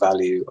intersectional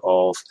value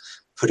of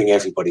putting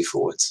everybody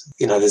forward.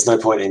 You know, there's no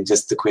point in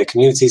just the queer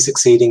community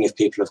succeeding if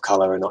people of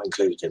colour are not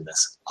included in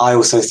this. I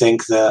also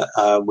think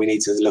that we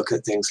need to look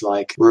at things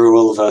like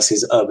rural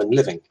versus urban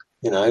living.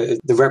 You know,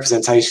 the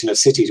representation of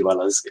city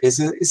dwellers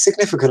is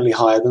significantly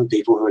higher than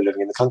people who are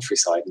living in the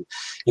countryside. And,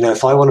 you know,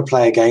 if I want to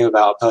play a game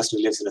about a person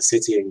who lives in a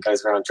city and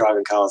goes around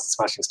driving cars and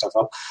smashing stuff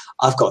up,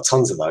 I've got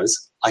tons of those.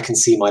 I can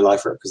see my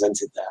life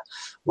represented there.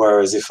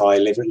 Whereas if I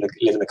live in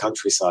the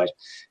countryside,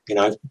 you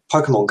know,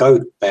 Pokemon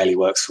Go barely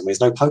works for me. There's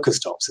no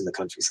Pokestops in the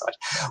countryside.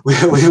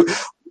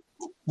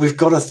 We've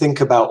got to think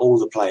about all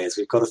the players.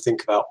 We've got to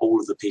think about all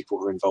of the people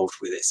who are involved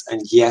with this.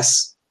 And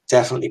yes,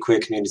 definitely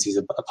queer communities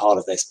are a part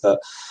of this, but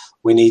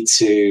we need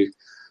to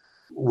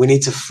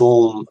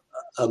form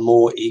a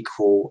more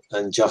equal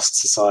and just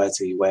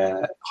society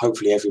where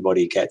hopefully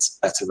everybody gets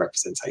better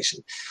representation,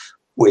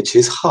 which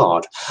is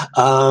hard.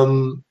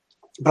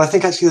 But I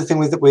think actually the thing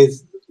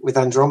with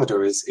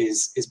Andromeda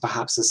is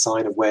perhaps a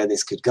sign of where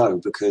this could go,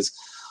 because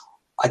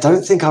I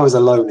don't think I was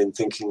alone in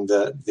thinking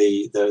that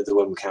the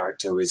woman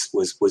character was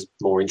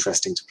more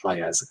interesting to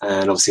play as.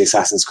 And obviously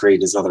Assassin's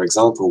Creed is another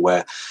example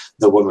where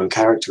the woman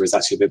character is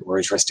actually a bit more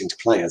interesting to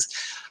play as.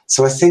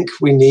 So I think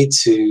we need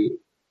to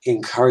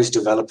encourage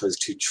developers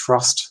to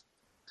trust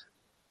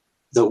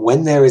that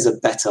when there is a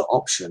better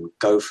option,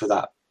 go for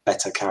that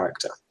better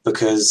character.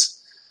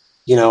 Because,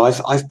 you know,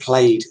 I've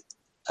played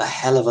a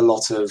hell of a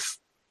lot of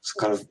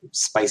kind of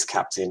space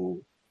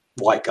captain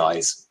white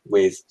guys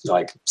with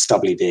like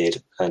stubbly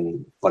beard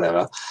and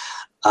whatever.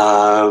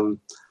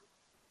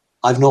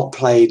 I've not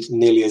played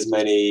nearly as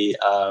many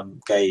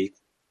gay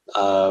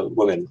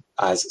women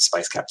as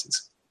space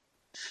captains.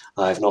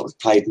 I've not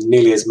played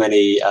nearly as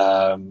many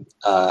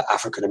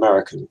African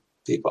American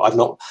people. I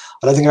don't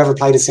think I've ever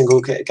played a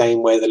single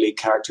game where the lead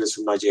character is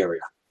from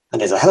Nigeria. And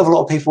there's a hell of a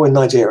lot of people in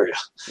Nigeria.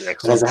 And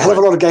there's a hell of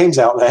a lot of games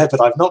out there,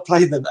 but I've not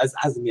played them as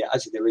them yet.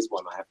 Actually, there is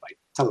one I have played.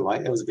 Tell me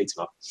right, it was a beat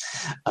 'em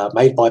up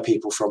made by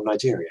people from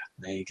Nigeria.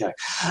 There you go.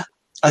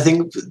 I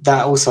think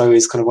that also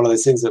is kind of one of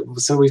those things that,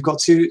 so we've got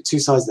two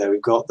sides there. We've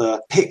got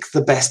the pick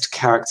the best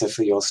character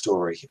for your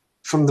story.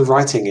 From the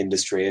writing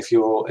industry, if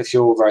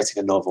you're writing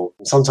a novel,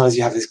 sometimes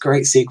you have this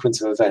great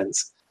sequence of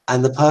events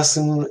and the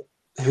person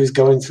who's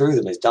going through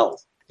them is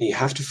dull. And you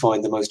have to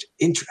find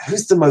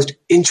who's the most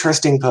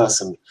interesting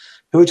person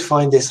who would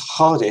find this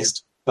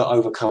hardest but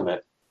overcome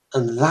it.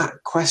 And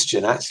that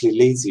question actually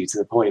leads you to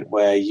the point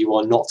where you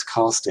are not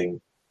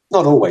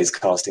always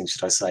casting,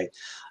 should I say,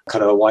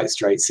 kind of a white,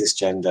 straight,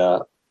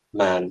 cisgender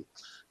man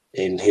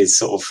in his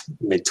sort of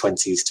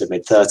mid-20s to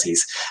mid-30s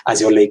as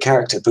your lead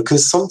character,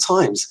 because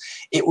sometimes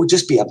it will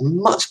just be a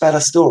much better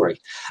story.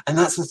 And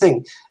that's the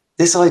thing.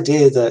 This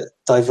idea that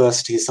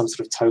diversity is some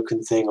sort of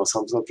token thing or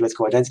some sort of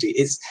political identity,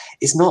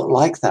 it's not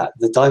like that.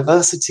 The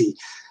diversity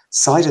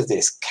side of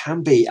this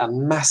can be a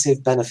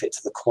massive benefit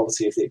to the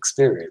quality of the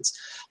experience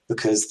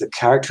because the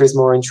character is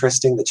more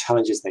interesting, the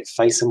challenges they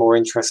face are more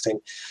interesting.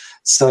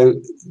 So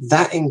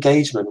that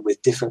engagement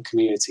with different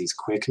communities,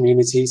 queer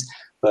communities,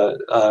 but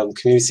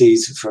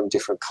communities from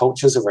different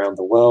cultures around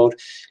the world,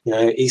 you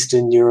know,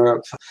 Eastern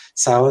Europe,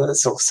 sort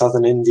of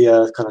Southern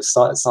India kind of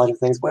side of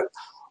things, where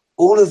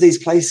all of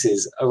these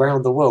places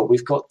around the world,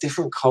 we've got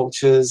different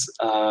cultures.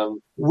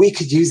 We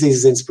could use these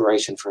as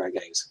inspiration for our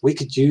games. We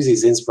could use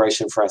these as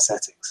inspiration for our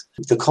settings.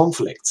 The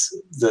conflicts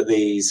that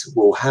these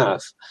will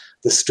have,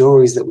 the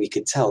stories that we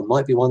could tell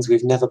might be ones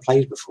we've never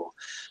played before.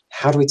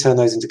 How do we turn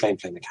those into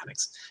gameplay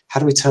mechanics? How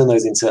do we turn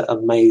those into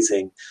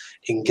amazing,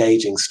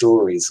 engaging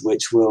stories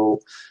which will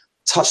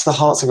touch the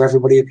hearts of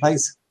everybody who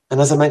plays? And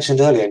as I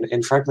mentioned earlier,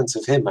 in Fragments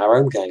of Him, our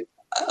own game,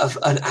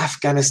 an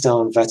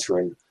Afghanistan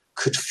veteran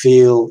could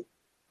feel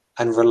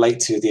and relate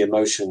to the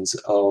emotions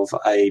of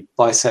a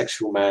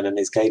bisexual man and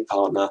his gay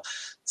partner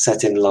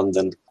set in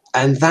London.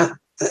 And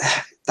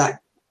that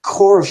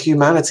core of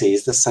humanity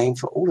is the same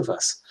for all of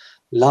us.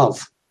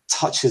 Love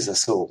touches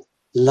us all.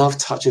 Love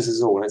touches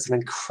us all, and it's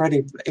an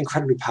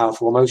incredibly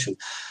powerful emotion.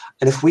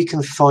 And if we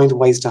can find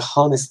ways to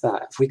harness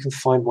that, if we can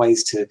find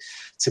ways to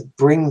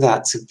bring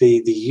that to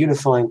be the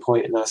unifying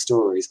point in our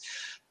stories,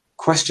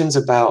 questions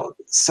about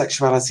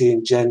sexuality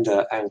and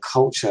gender and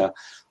culture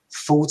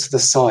fall to the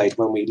side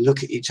when we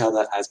look at each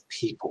other as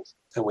people,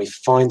 and we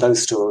find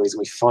those stories, and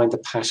we find the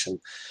passion,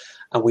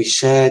 and we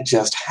share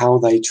just how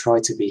they try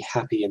to be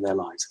happy in their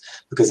lives,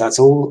 because that's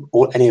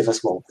all any of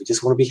us want. We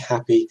just want to be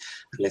happy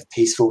and live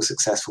peaceful,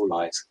 successful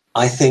lives.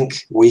 I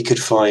think we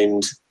could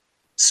find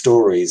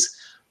stories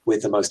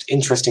with the most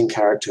interesting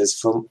characters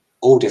from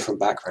all different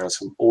backgrounds,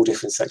 from all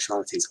different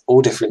sexualities,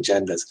 all different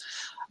genders.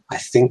 I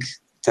think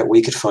that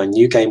we could find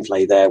new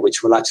gameplay there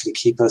which will actually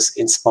keep us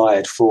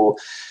inspired for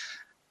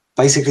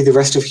basically the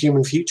rest of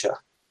human future.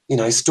 You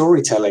know,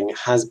 storytelling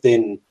has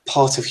been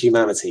part of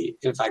humanity.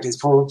 In fact, it's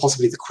probably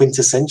possibly the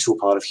quintessential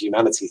part of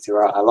humanity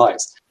throughout our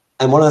lives.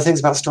 And one of the things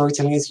about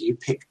storytelling is you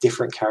pick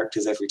different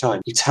characters every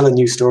time. You tell a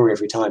new story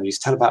every time. You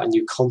tell about a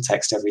new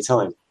context every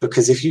time.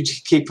 Because if you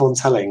keep on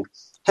telling,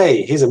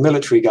 hey, here's a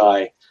military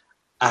guy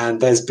and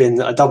there's been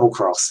a double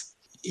cross,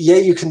 yeah,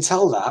 you can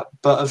tell that,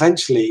 but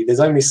eventually there's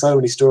only so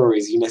many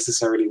stories you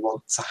necessarily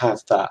want to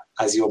have that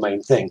as your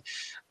main thing.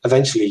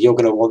 Eventually you're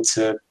going to want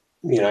to,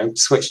 you know,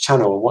 switch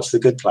channel and watch The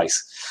Good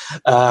Place,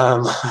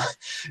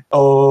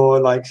 or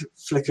like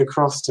flick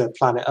across to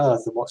Planet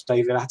Earth and watch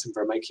David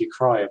Attenborough make you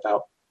cry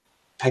about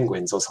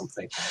penguins or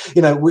something.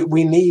 You know,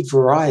 we need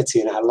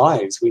variety in our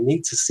lives. We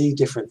need to see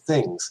different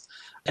things.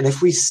 And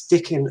if we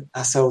stick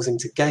ourselves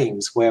into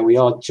games where we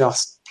are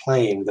just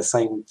playing the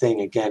same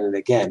thing again and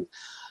again,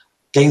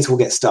 games will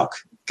get stuck.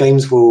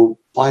 Games will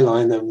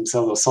byline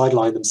themselves or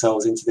sideline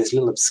themselves into this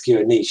little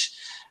obscure niche,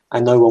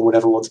 and no one would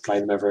ever want to play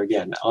them ever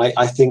again.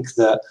 I think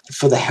that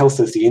for the health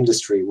of the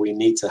industry, we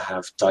need to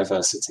have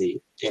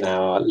diversity in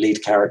our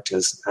lead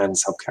characters and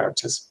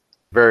sub-characters.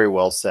 Very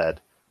well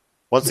said.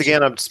 Once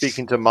again, I'm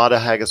speaking to Mata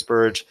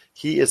Haggisburg.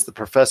 He is the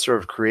professor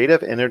of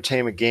creative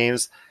entertainment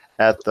games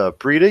at the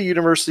Breda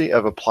University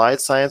of Applied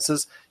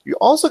Sciences. You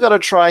also got to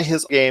try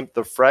his game,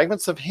 The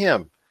Fragments of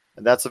Him,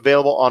 and that's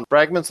available on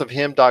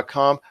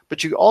fragmentsofhim.com,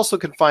 but you also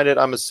can find it,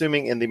 I'm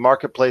assuming, in the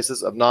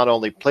marketplaces of not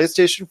only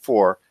PlayStation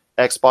 4,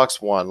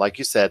 Xbox One, like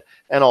you said,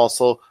 and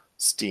also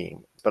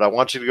Steam. But I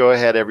want you to go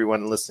ahead,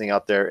 everyone listening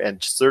out there,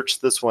 and search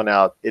this one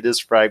out. It is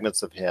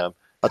Fragments of Him.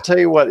 I'll tell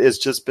you what, it's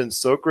just been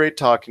so great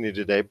talking to you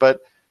today,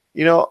 but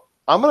you know,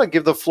 I'm going to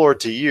give the floor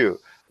to you.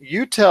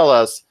 You tell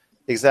us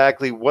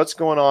exactly what's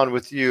going on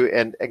with you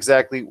and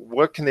exactly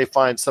what can they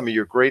find some of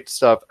your great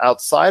stuff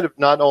outside of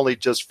not only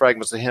just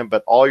Fragments of Him,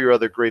 but all your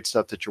other great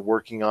stuff that you're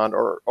working on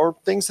or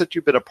things that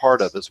you've been a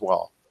part of as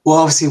well. Well,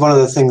 obviously, one of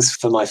the things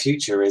for my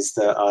future is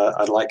that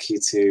I'd like you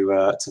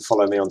to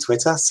follow me on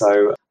Twitter.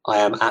 So I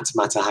am at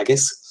Matta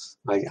Haggis.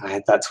 I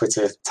had that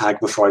Twitter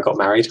tag before I got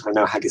married. I'm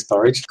now Haggis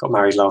Burridge. Got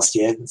married last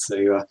year, so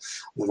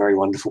I'm a very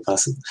wonderful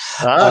person.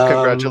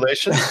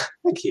 Congratulations.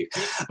 Thank you.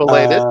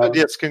 Belated, but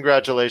yes,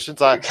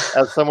 congratulations.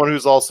 As someone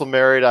who's also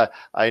married,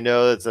 I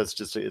know that's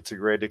just it's a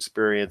great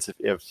experience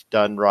if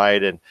done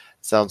right. And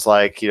it sounds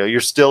like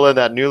you're still in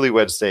that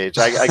newlywed stage.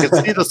 I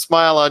can see the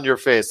smile on your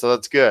face, so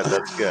that's good.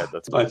 That's good.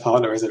 My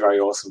partner is a very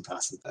awesome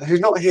person who's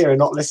not here and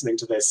not listening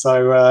to this,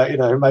 so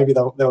maybe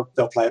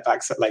they'll play it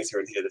back later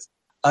and hear this.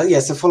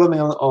 So follow me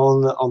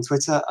on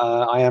Twitter.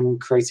 I am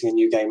creating a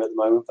new game at the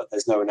moment, but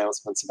there's no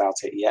announcements about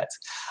it yet.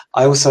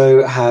 I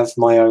also have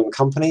my own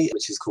company,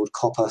 which is called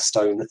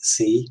Copperstone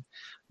Sea.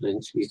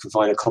 And you can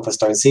find it at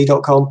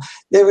copperstonec.com.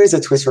 There is a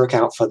Twitter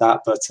account for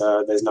that, but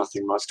there's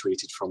nothing much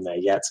tweeted from there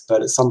yet.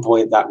 But at some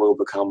point, that will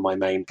become my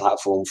main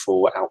platform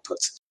for output.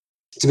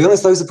 To be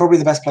honest, those are probably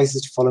the best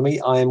places to follow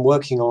me. I am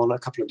working on a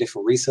couple of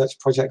different research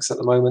projects at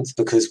the moment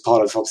because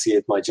part of,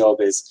 obviously, my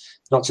job is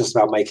not just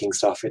about making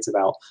stuff, it's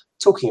about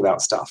talking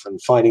about stuff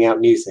and finding out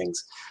new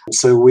things. And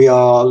so we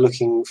are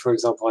looking, for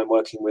example, I'm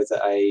working with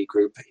a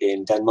group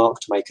in Denmark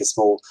to make a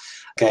small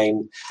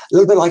game, a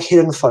little bit like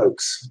Hidden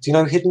Folks. Do you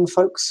know Hidden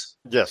Folks?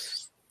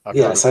 Yes.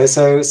 Yeah, so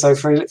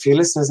for your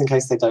listeners, in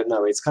case they don't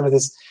know, it's kind of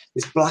this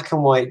black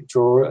and white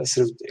sort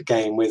of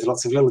game with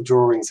lots of little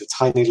drawings of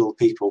tiny little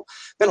people,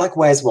 a bit like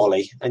Where's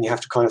Wally, and you have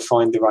to kind of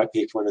find the right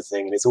people in the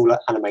thing, and it's all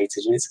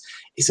animated, and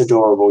it's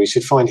adorable. You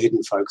should find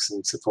Hidden Folks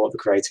and support the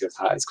creator of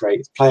that. It's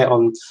great. Play it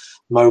on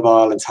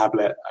mobile and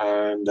tablet,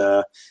 and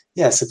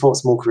support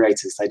small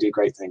creators. They do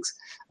great things,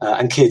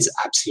 and kids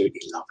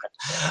absolutely love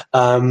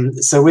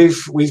it. So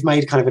we've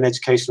made kind of an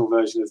educational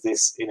version of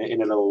this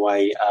in a little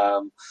way,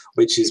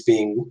 which is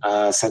being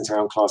sent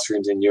around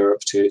classrooms in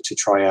Europe to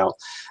try out.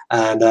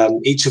 And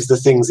each of the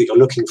things that you're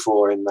looking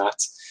for in that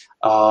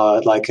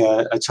are like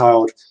a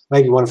child,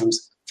 maybe one of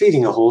them's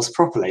feeding a horse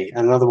properly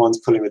and another one's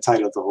pulling the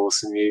tail of the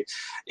horse, and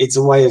it's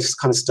a way of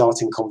kind of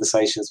starting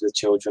conversations with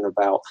children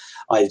about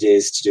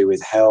ideas to do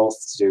with health,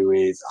 to do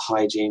with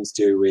hygiene, to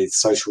do with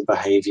social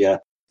behavior.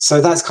 So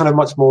that's kind of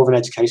much more of an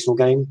educational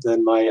game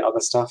than my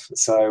other stuff.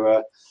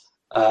 So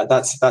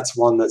that's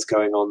one that's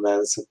going on there.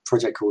 It's a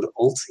project called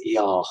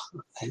Alt-ER,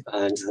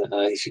 and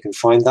if you can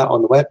find that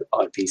on the web,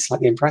 I'd be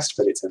slightly impressed,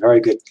 but it's a very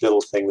good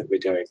little thing that we're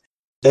doing.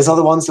 There's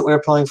other ones that we're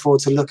applying for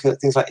to look at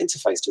things like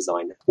interface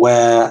design,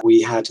 where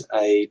we had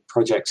a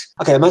project.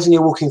 Okay, imagine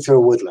you're walking through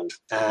a woodland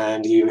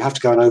and you have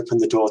to go and open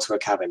the door to a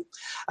cabin.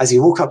 As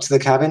you walk up to the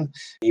cabin,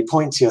 you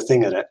point to your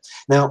thing at it.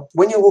 Now,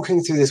 when you're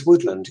walking through this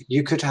woodland,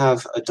 you could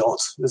have a dot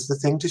as the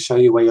thing to show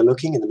you where you're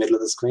looking in the middle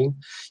of the screen.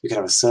 You could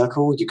have a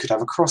circle, you could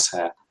have a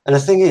crosshair. And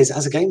the thing is,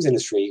 as a games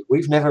industry,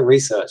 we've never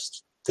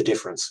researched the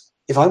difference.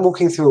 If I'm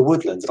walking through a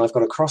woodland and I've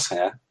got a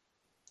crosshair,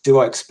 do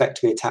I expect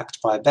to be attacked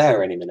by a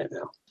bear any minute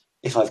now?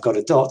 If I've got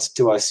a dot,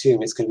 do I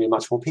assume it's going to be a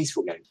much more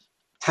peaceful game?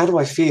 How do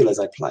I feel as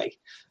I play?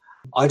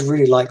 I'd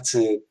really like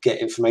to get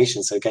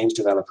information so games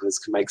developers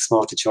can make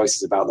smarter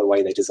choices about the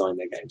way they design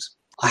their games.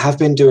 I have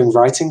been doing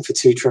writing for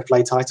 2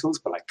 AAA titles,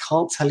 but I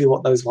can't tell you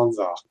what those ones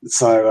are.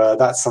 So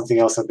that's something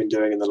else I've been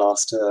doing in the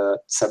last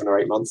 7 or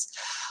 8 months.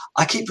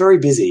 I keep very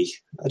busy.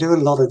 I do a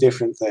lot of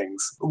different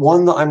things.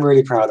 One that I'm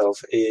really proud of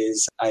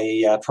is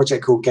a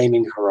project called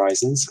Gaming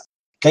Horizons.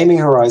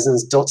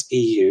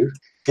 GamingHorizons.eu.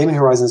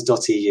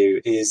 GamingHorizons.eu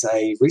is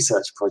a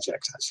research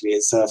project, actually.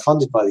 It's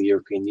funded by the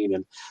European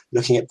Union,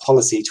 looking at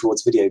policy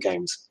towards video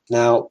games.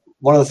 Now,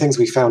 one of the things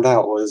we found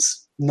out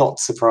was, not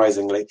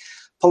surprisingly,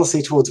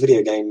 policy towards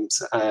video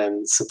games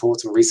and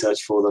support and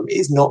research for them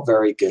is not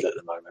very good at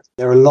the moment.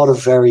 There are a lot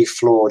of very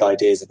flawed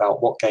ideas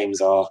about what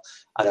games are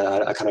at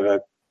a kind of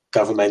a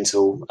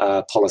governmental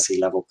policy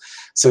level.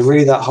 So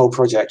really that whole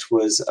project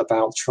was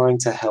about trying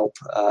to help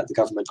the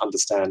government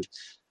understand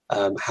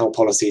how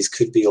policies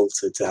could be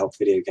altered to help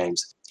video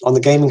games. On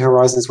the Gaming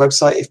Horizons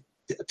website,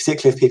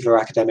 particularly if people are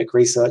academic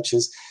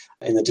researchers,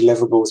 in the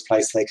deliverables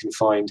place they can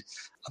find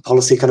a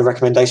policy kind of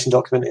recommendation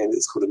document, and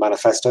it's called a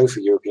manifesto for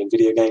European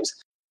video games.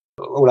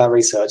 All our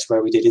research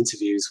where we did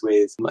interviews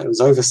with, it was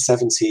over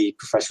 70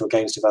 professional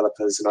games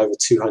developers and over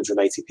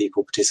 280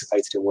 people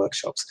participated in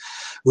workshops,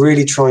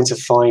 really trying to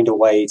find a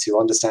way to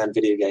understand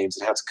video games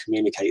and how to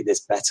communicate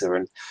this better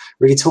and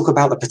really talk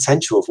about the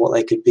potential of what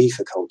they could be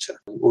for culture.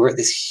 We're at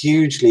this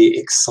hugely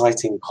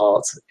exciting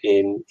part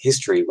in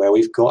history where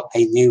we've got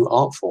a new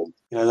art form.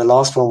 The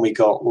last one we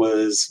got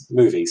was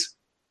movies,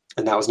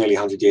 and that was nearly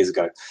 100 years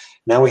ago.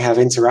 Now we have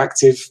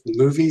interactive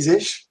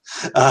movies-ish.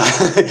 So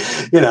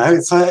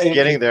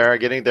Getting there. I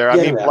Getting mean,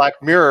 there.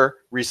 Black Mirror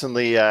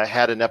recently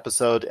had an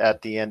episode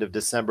at the end of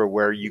December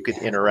where you could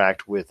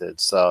interact with it.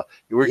 So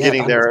you were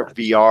getting there.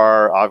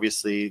 VR,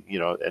 obviously,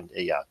 and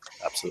yeah,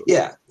 absolutely.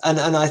 Yeah, and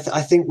I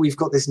think we've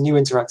got this new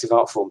interactive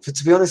art form. But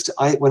to be honest,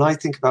 when I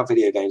think about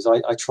video games,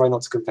 I try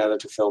not to compare them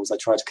to films. I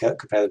try to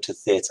compare them to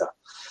theatre.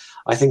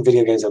 I think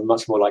video games are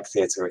much more like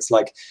theatre. It's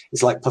like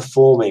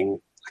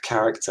performing a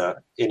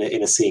character in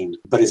a scene,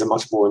 but is a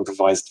much more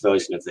improvised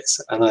version of this.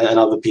 And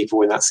other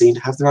people in that scene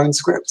have their own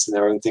scripts and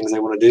their own things they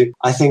want to do.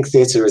 I think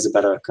theatre is a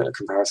better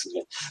comparison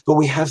here. But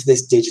we have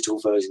this digital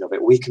version of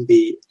it. We can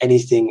be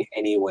anything,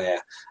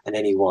 anywhere, and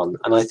anyone.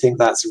 And I think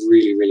that's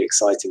really, really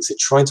exciting. So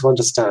trying to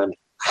understand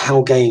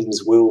how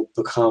games will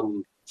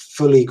become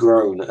fully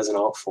grown as an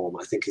art form,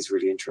 I think is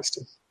really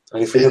interesting.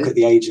 And if we look at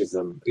the age of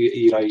them,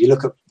 you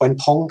look at when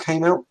Pong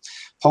came out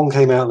in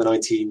the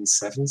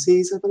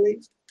 1970s, I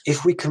believe.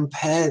 If we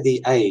compare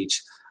the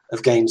age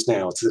of games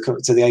now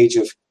to the age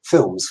of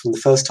films from the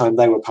first time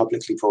they were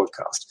publicly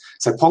broadcast.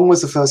 So Pong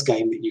was the first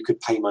game that you could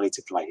pay money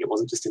to play. It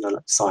wasn't just in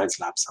a science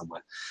lab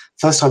somewhere.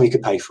 First time you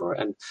could pay for it.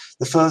 And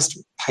the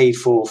first paid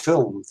for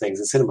film things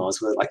in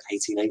cinemas were like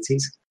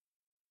 1880s.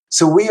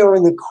 So we are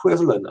in the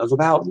equivalent of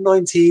about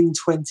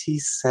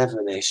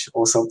 1927-ish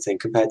or something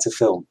compared to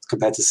film,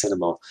 compared to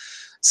cinema.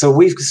 So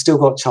we've still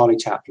got Charlie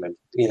Chaplin,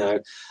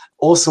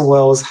 Orson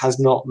Welles has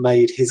not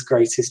made his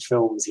greatest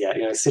films yet.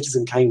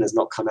 Citizen Kane has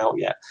not come out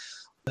yet.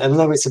 And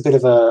although it's a bit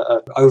of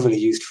a overly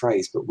used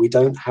phrase, but we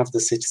don't have the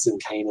Citizen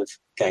Kane of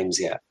games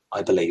yet,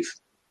 I believe.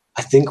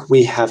 I think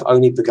we have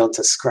only begun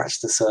to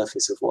scratch the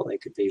surface of what they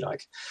could be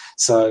like.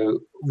 So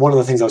one of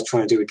the things I was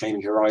trying to do with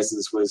Gaming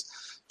Horizons was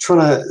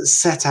trying to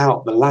set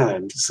out the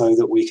land so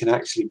that we can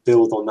actually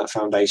build on that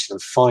foundation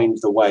and find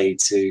the way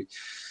to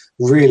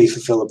really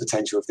fulfill the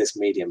potential of this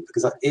medium,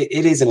 because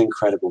it is an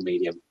incredible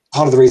medium.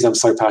 Part of the reason I'm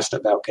so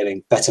passionate about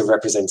getting better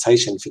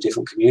representation for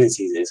different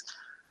communities is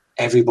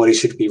everybody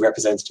should be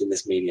represented in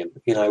this medium.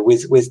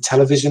 With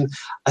television,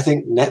 I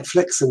think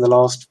Netflix in the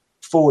last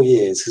 4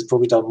 years has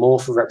probably done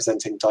more for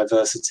representing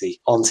diversity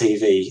on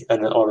TV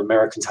and on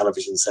American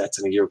television sets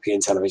and European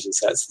television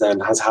sets than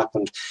has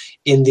happened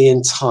in the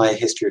entire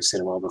history of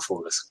cinema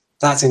before us.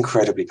 That's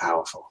incredibly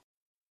powerful.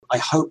 I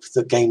hope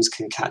that games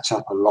can catch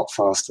up a lot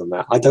faster than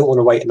that. I don't want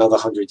to wait another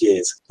 100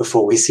 years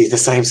before we see the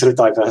same sort of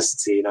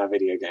diversity in our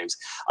video games.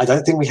 I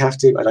don't think we have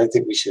to. I don't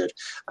think we should.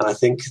 And I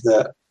think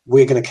that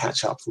we're going to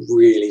catch up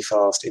really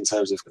fast in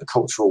terms of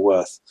cultural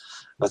worth.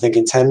 And I think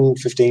in 10,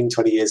 15,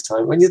 20 years'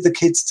 time, when you're the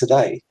kids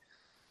today,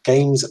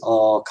 games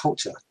are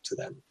culture to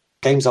them.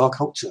 Games are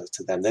culture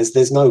to them.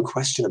 There's no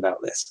question about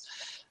this.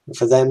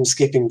 For them,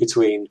 skipping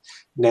between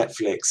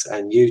Netflix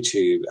and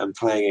YouTube and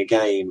playing a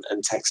game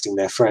and texting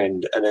their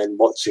friend and then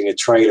watching a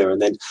trailer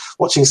and then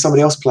watching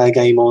somebody else play a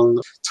game on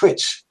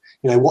Twitch,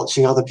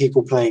 watching other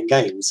people playing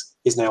games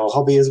is now a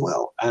hobby as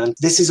well. And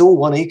this is all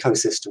one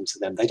ecosystem to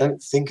them. They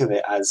don't think of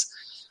it as,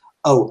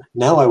 oh,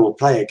 now I will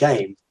play a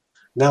game.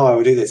 Now I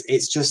will do this.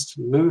 It's just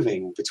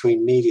moving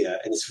between media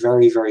in this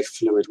very, very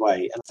fluid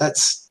way. And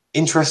that's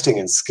interesting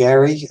and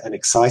scary and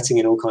exciting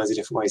in all kinds of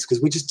different ways,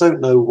 because we just don't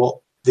know what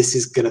this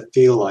is going to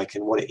feel like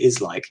and what it is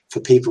like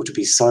for people to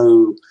be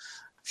so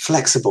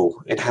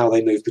flexible in how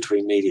they move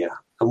between media.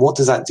 And what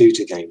does that do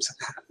to games?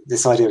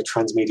 This idea of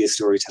transmedia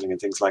storytelling and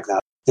things like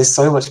that. There's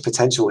so much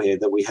potential here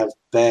that we have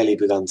barely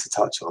begun to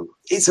touch on.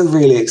 It's a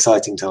really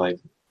exciting time.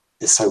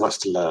 There's so much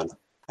to learn.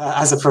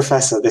 As a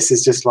professor, this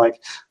is just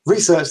like,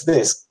 research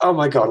this. Oh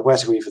my God, where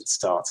do we even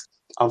start?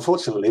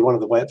 Unfortunately, one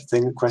of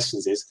the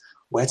questions is,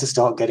 where to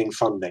start getting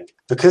funding.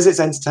 Because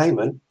it's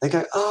entertainment, they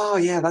go, oh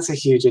yeah, that's a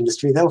huge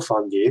industry, they'll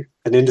fund you.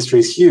 An industry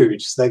is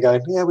huge, so they go,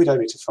 yeah, we don't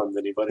need to fund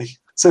anybody.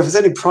 So if there's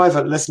any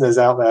private listeners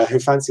out there who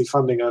fancy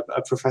funding a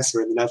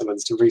professor in the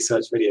Netherlands to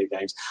research video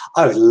games,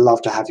 I would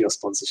love to have your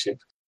sponsorship.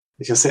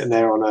 If you're sitting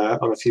there on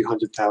a few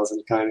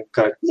 100,000 going,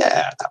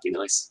 yeah, that'd be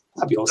nice.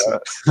 That'd be awesome.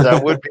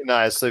 That would be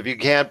nice. So if you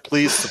can't,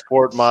 please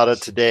support Mata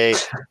today.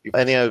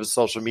 Any of his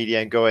social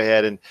media and go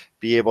ahead and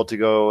be able to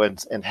go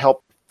and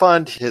help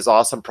fund his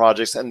awesome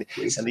projects and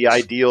the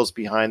ideals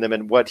behind them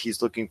and what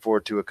he's looking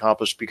forward to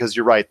accomplish, because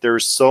you're right,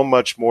 there's so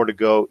much more to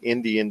go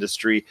in the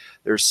industry.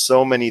 There's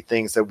so many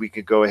things that we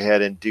could go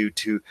ahead and do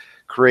to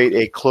create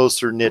a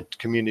closer knit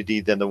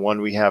community than the one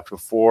we have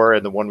before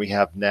and the one we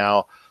have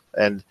now.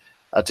 And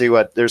I'll tell you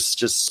what, there's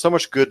just so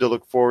much good to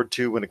look forward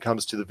to when it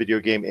comes to the video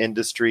game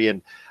industry,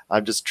 and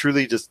I'm just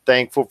truly just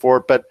thankful for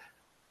it. But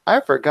I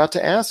forgot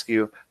to ask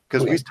you,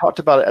 because we talked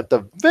about it at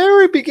the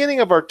very beginning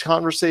of our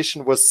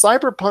conversation, was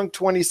Cyberpunk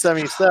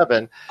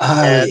 2077.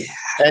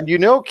 And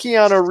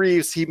Keanu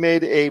Reeves, he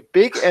made a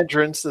big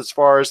entrance as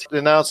far as the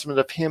announcement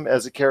of him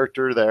as a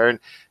character there. And,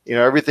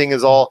 everything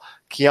is all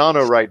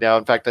Keanu right now.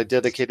 In fact, I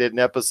dedicated an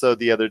episode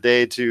the other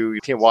day to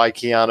why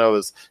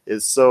Keanu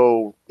is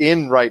so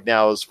in right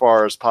now as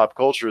far as pop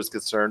culture is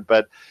concerned.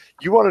 But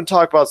you want to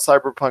talk about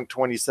Cyberpunk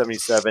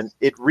 2077.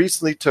 It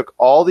recently took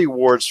all the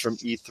awards from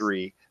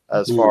E3.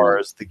 as far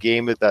as the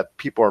game that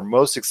people are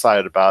most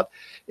excited about.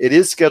 It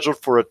is scheduled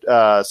for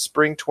a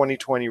spring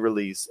 2020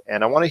 release,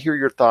 and I want to hear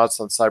your thoughts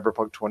on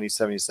Cyberpunk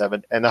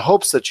 2077 and the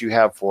hopes that you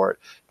have for it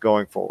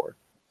going forward.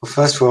 Well,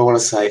 first of all, I want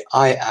to say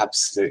I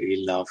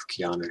absolutely love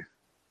Keanu.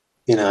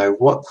 You know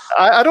what?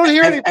 I don't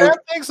hear any bad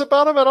things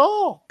about him at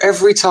all.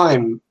 Every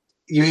time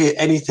you hear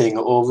anything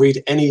or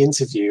read any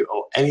interview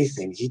or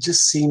anything, he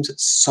just seems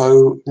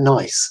so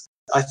nice.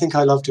 I think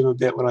I loved him a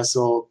bit when I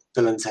saw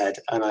Bill and Ted,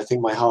 and I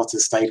think my heart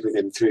has stayed with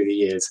him through the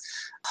years.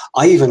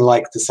 I even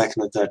like the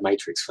second and third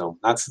Matrix film.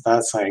 That's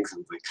saying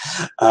something.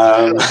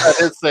 That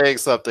is saying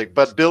something.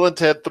 But Bill and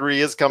Ted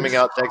 3 is coming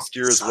out next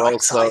year as well.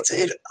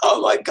 Excited. So,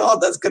 oh my God,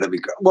 that's going to be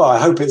great. Well, I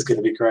hope it's going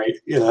to be great,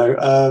 you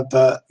know.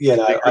 But, you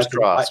know, fingers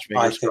crossed.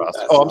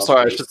 Oh, I'm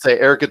sorry. I should say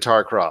air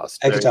guitar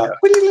crossed. Air guitar.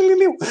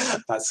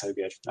 That's so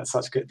good. That's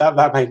such good.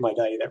 That made my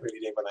day. That really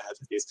did when I had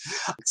to use.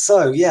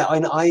 So, yeah,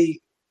 I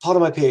part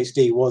of my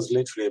PhD was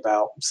literally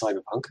about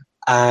cyberpunk.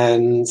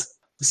 And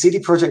CD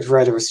Projekt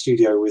Red are a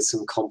studio with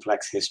some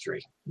complex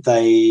history.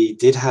 They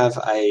did have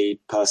a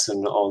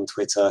person on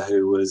Twitter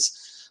who was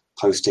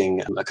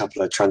posting a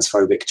couple of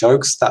transphobic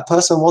jokes. That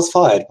person was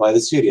fired by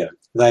the studio.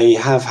 They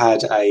have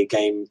had a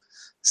game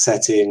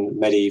set in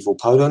medieval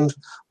Poland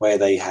where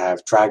they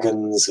have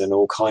dragons and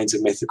all kinds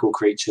of mythical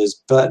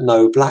creatures, but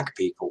no black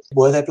people.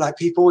 Were there black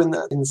people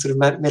in sort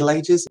of Middle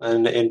Ages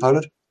and in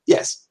Poland?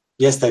 Yes.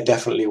 Yes, there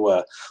definitely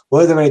were.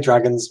 Were there any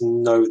dragons?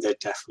 No, there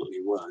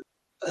definitely weren't.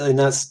 And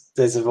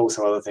there's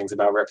also other things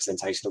about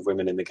representation of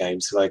women in the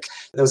game. So, like,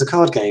 there was a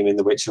card game in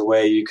The Witcher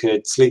where you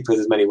could sleep with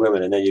as many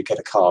women and then you get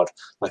a card,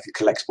 like a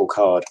collectible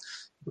card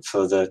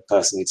for the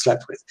person you'd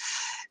slept with.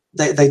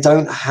 They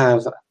don't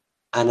have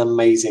an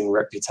amazing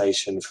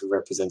reputation for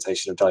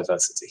representation of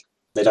diversity.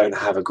 They don't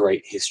have a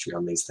great history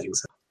on these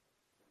things.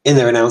 In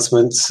their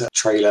announcement,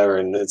 trailer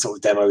and sort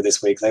of demo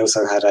this week, they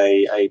also had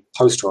a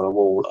poster on a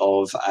wall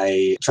of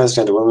a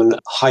transgender woman,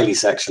 highly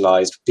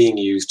sexualized, being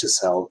used to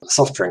sell a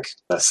soft drink.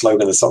 The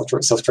slogan of the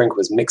soft drink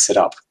was "Mix it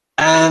up."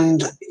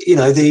 And, you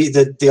know,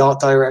 the art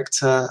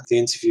director, the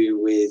interview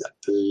with, I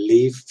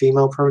believe,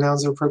 female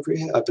pronouns are appropriate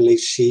here. I believe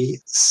she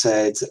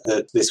said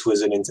that this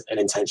was an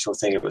intentional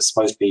thing. It was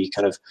supposed to be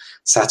kind of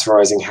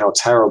satirizing how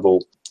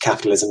terrible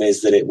capitalism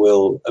is, that it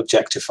will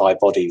objectify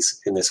bodies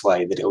in this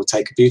way, that it will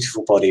take a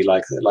beautiful body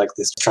like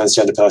this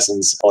transgender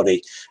person's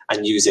body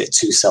and use it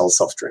to sell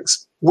soft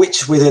drinks,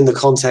 which within the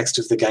context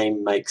of the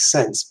game makes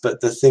sense. But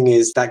the thing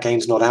is, that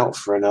game's not out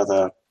for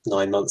another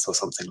 9 months or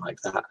something like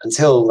that.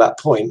 Until that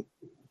point,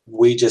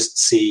 we just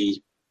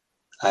see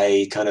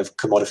a kind of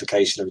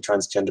commodification of a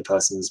transgender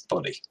person's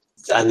body.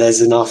 And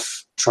there's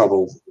enough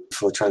trouble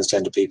for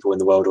transgender people in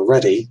the world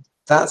already.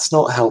 That's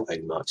not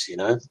helping much, you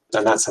know,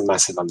 and that's a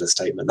massive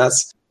understatement.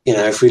 That's, you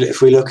know, if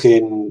we look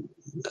in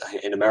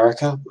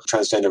America,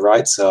 transgender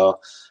rights are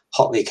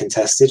hotly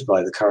contested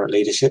by the current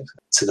leadership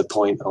to the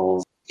point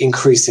of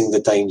increasing the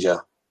danger,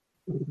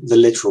 the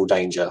literal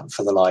danger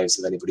for the lives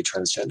of anybody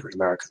transgender in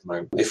America at the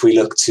moment. If we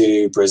look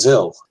to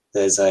Brazil,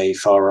 there's a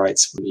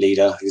far-right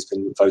leader who's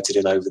been voted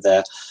in over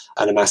there,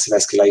 and a massive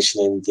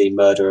escalation in the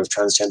murder of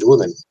transgender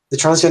women. The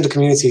transgender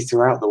community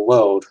throughout the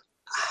world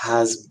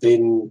has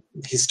been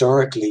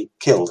historically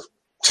killed,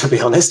 to be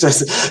honest.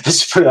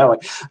 Let's put it that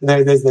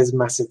way. There's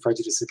massive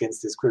prejudice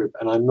against this group,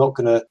 and I'm not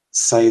going to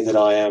say that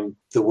I am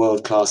the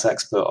world-class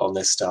expert on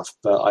this stuff,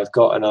 but I've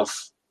got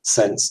enough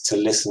sense to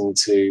listen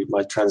to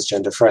my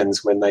transgender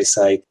friends when they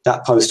say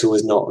that poster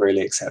was not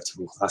really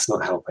acceptable. That's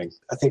not helping.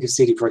 I think if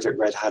CD Projekt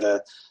Red had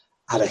a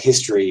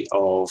history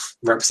of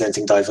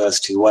representing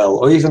diversity well,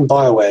 or even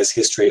BioWare's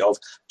history of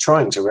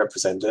trying to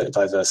represent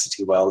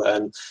diversity well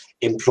and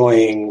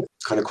employing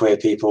kind of queer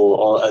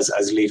people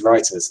as lead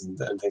writers and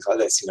things like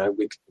this, you know,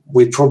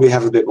 we'd probably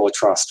have a bit more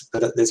trust.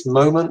 But at this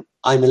moment,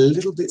 I'm a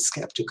little bit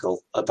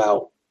skeptical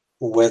about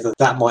whether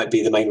that might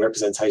be the main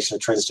representation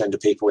of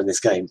transgender people in this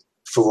game,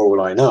 for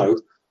all I know.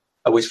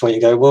 At which point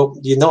you go, well,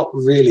 you're not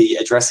really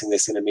addressing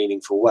this in a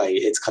meaningful way.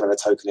 It's kind of a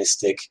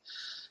tokenistic,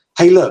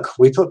 hey, look,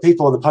 we put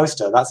people on the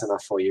poster, that's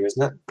enough for you,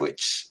 isn't it?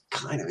 Which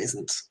kind of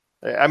isn't.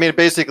 I mean,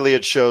 basically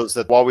it shows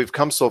that while we've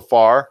come so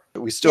far,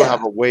 we still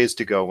have a ways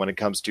to go when it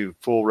comes to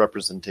full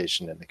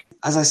representation in the game.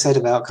 As I said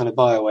about kind of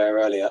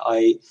BioWare earlier,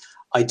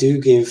 I do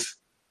give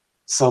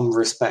some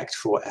respect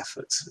for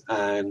effort,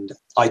 and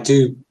I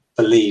do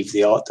believe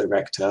the art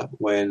director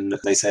when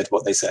they said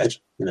what they said.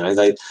 You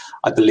know,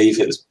 I believe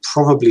it was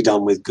probably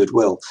done with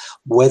goodwill.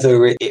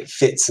 Whether it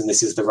fits and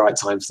this is the right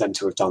time for them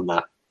to have done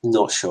that,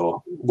 not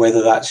sure.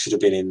 Whether that should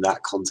have been in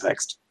that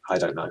context, I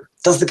don't know.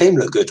 Does the game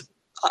look good?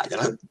 I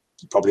don't know.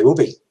 It probably will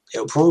be.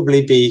 It'll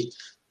probably be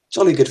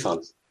jolly good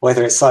fun.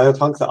 Whether it's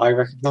cyberpunk that I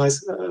recognise,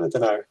 I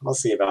don't know. I'll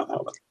see about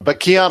that one. But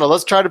Keanu,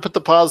 let's try to put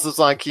the positives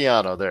on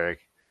Keanu there.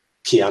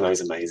 Keanu's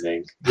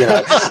amazing. You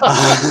know,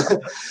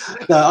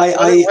 no,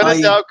 when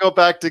in doubt, go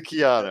back to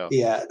Keanu.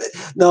 Yeah,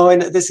 no,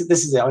 and this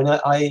is it. I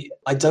mean,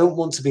 I don't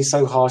want to be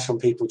so harsh on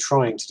people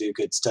trying to do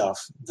good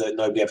stuff that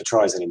nobody ever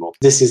tries anymore.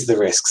 This is the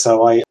risk.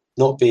 So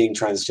not being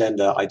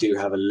transgender, I do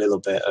have a little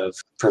bit of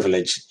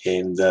privilege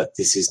in that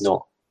this is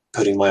not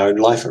putting my own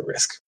life at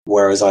risk.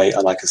 Whereas I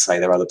like I say,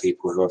 there are other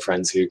people who are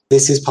friends who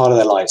this is part of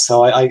their life.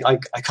 So I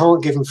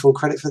can't give them full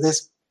credit for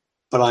this,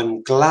 but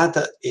I'm glad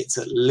that it's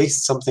at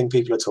least something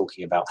people are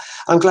talking about.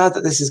 I'm glad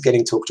that this is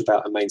getting talked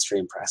about in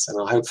mainstream press,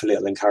 and hopefully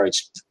it'll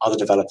encourage other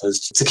developers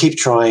to keep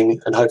trying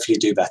and hopefully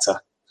do better.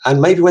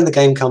 And maybe when the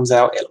game comes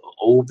out, it'll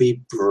all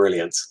be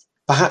brilliant.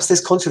 Perhaps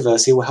this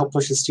controversy will help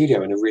push the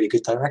studio in a really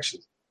good direction.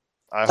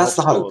 That's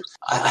the hope.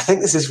 I think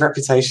there's this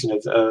reputation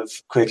of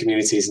queer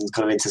communities and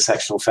kind of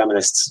intersectional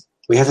feminists.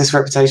 We have this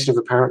reputation of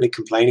apparently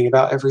complaining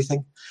about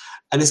everything.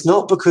 And it's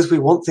not because we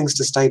want things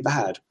to stay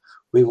bad.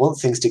 We want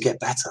things to get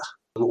better.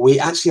 We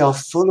actually are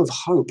full of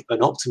hope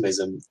and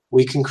optimism.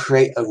 We can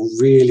create a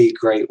really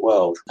great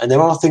world. And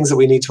there are things that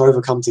we need to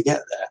overcome to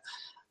get there.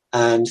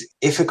 And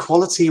if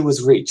equality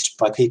was reached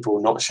by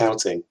people not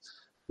shouting,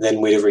 then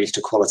we'd have reached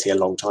equality a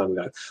long time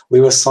ago. We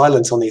were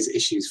silent on these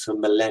issues for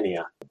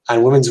millennia.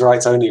 And women's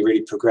rights only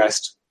really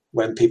progressed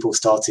when people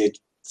started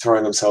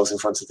throwing themselves in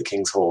front of the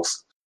king's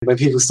horse. When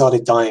people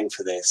started dying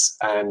for this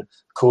and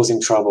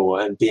causing trouble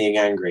and being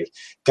angry.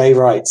 Gay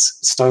rights,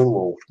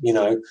 Stonewall,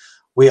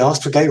 we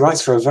asked for gay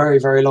rights for a very,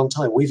 very long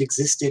time. We've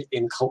existed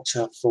in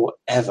culture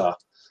forever,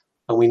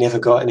 and we never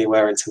got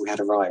anywhere until we had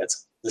a riot.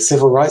 The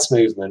civil rights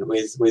movement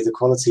with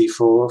equality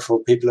for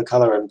people of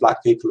color and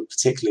black people,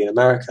 particularly in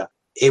America,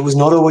 it was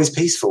not always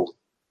peaceful.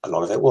 A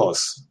lot of it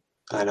was.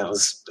 And it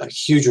was a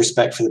huge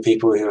respect for the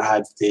people who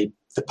had the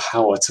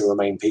power to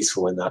remain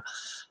peaceful in that.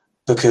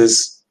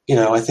 Because,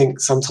 I think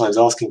sometimes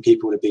asking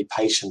people to be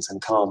patient and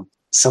calm,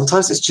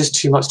 sometimes it's just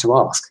too much to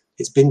ask.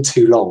 It's been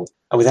too long.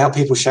 And without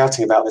people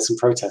shouting about this and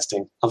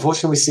protesting,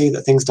 unfortunately, we see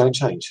that things don't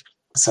change.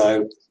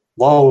 So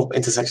while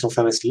intersectional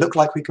feminists look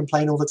like we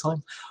complain all the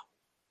time,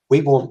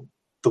 we want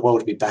the world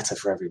to be better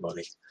for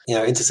everybody.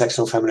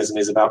 Intersectional feminism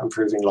is about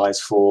improving lives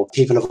for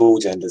people of all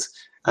genders.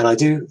 And I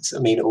do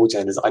mean all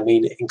genders, I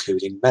mean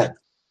including men.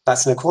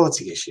 That's an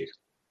equality issue.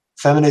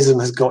 Feminism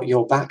has got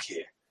your back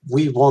here.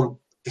 We want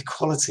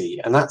equality.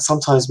 And that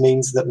sometimes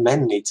means that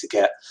men need to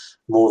get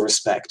more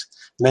respect.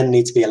 Men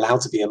need to be allowed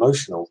to be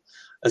emotional,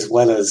 as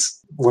well as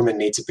women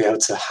need to be able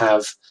to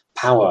have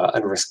power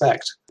and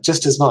respect.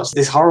 Just as much,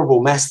 this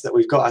horrible mess that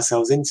we've got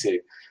ourselves into,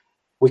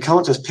 we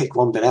can't just pick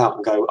one bit out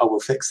and go, we'll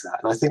fix that.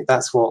 And I think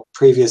that's what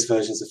previous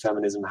versions of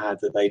feminism had,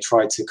 that they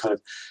tried to kind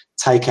of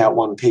take out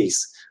one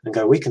piece and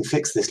go, we can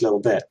fix this little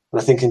bit.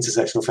 And I think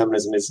intersectional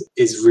feminism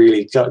is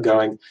really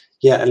going,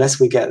 unless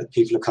we get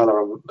people of color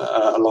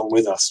along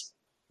with us,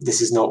 this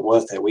is not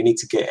worth it. We need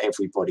to get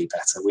everybody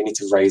better. We need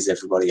to raise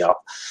everybody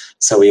up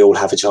so we all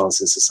have a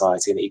chance in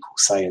society and equal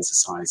say in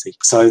society.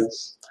 So,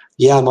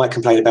 I might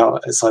complain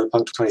about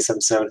Cyberpunk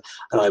 2077,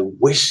 and I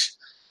wish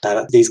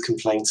that these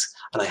complaints,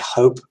 and I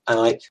hope, and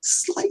I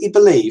slightly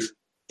believe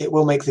it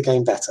will make the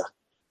game better.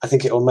 I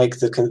think it will make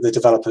the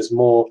developers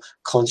more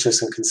conscious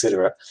and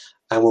considerate,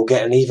 and we'll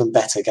get an even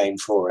better game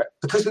for it.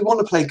 Because we want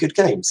to play good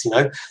games,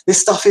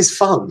 This stuff is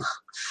fun.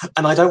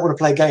 And I don't want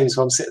to play games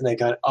where I'm sitting there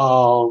going,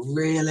 oh,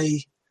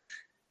 really?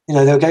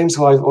 There are games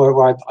where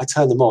I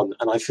turn them on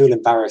and I feel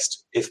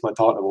embarrassed if my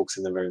partner walks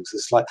in the room. So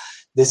it's like,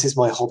 this is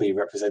my hobby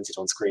represented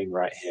on screen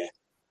right here.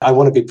 I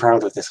want to be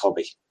proud of this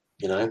hobby,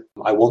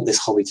 I want this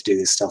hobby to do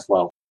this stuff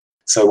well.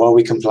 So while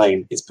we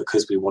complain, it's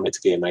because we want it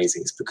to be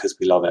amazing. It's because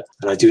we love it.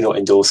 And I do not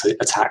endorse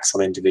attacks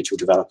on individual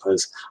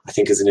developers. I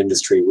think as an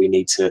industry, we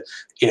need to,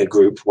 in a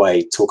group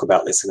way, talk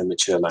about this in a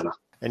mature manner.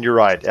 And you're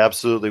right.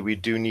 Absolutely. We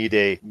do need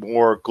a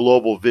more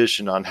global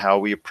vision on how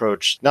we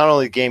approach not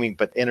only gaming,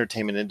 but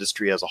entertainment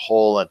industry as a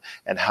whole,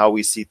 and how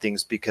we see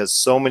things, because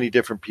so many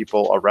different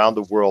people around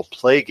the world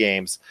play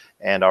games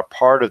and are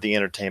part of the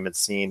entertainment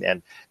scene,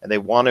 and they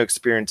want to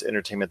experience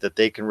entertainment that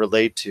they can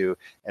relate to.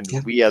 And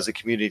we as a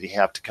community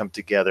have to come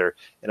together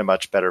in a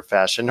much better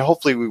fashion.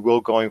 Hopefully we will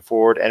going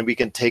forward, and we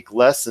can take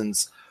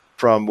lessons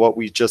from what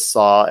we just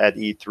saw at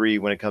E3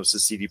 when it comes to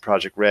CD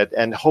Projekt Red,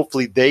 and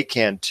hopefully they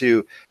can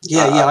too.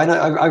 I know.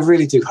 I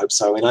really do hope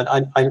so, and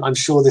I'm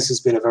sure this has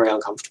been a very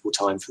uncomfortable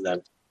time for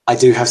them. I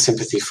do have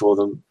sympathy for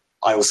them.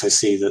 I also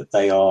see that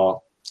they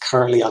are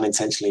currently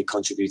unintentionally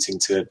contributing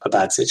to a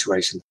bad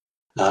situation,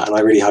 and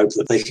I really hope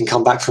that they can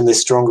come back from this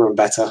stronger and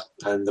better,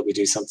 and that we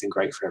do something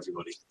great for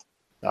everybody.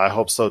 I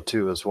hope so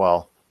too as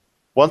well.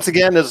 Once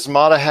again, this is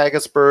Mata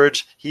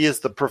Haggis-Burge. He is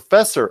the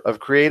professor of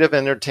creative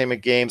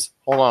entertainment games.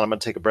 Hold on, I'm going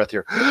to take a breath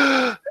here.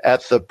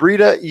 At the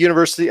Breda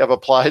University of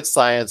Applied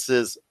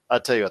Sciences. I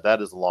tell you what,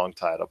 that is a long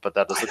title, but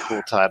that is a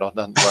cool title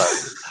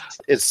nonetheless.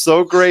 It's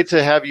so great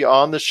to have you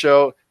on the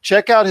show.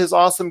 Check out his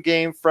awesome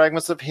game,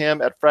 Fragments of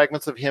Him, at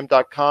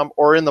fragmentsofhim.com,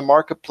 or in the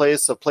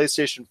marketplace of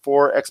PlayStation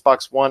 4,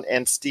 Xbox One,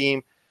 and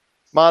Steam.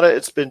 Mata,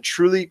 it's been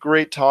truly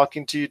great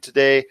talking to you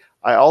today.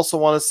 I also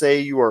want to say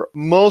you are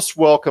most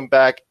welcome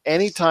back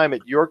anytime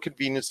at your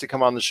convenience to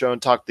come on the show and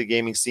talk the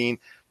gaming scene,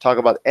 talk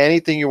about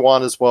anything you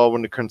want as well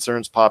when it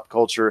concerns pop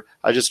culture.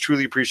 I just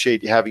truly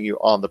appreciate having you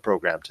on the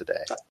program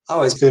today.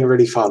 Oh, it's been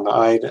really fun.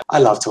 I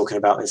love talking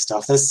about this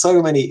stuff. There's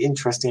so many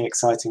interesting,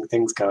 exciting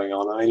things going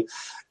on. I mean,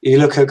 you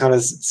look at kind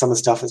of some of the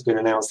stuff that's been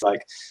announced,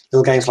 like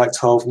little games like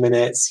 12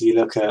 Minutes. You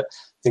look at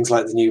things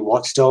like the new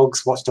Watch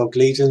Dogs, Watch Dog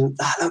Legion.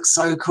 That looks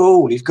so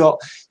cool. You've got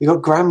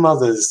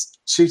grandmothers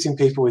shooting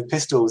people with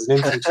pistols and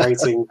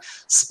infiltrating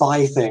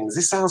spy things.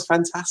 This sounds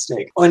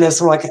fantastic. Oh, and there's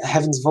something like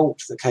Heaven's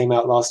Vault that came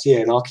out last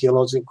year, an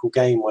archaeological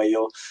game where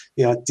you're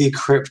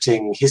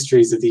decrypting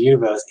histories of the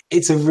universe.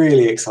 It's a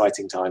really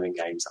exciting time in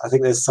games. I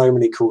think there's so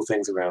many cool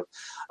things around.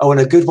 Oh,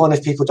 and a good one,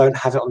 if people don't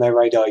have it on their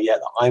radar yet,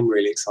 that I'm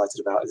really excited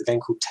about, is a game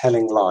called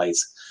Telling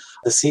Lies.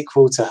 The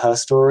sequel to Her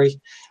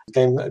Story.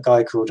 A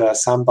guy called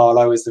Sam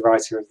Barlow is the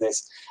writer of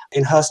this.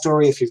 In Her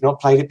Story, if you've not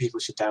played it, people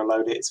should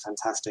download it. It's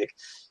fantastic.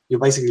 You're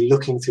basically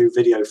looking through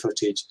video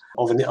footage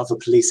of a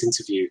police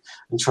interview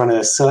and trying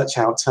to search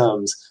out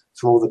terms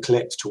from all the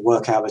clips to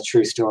work out the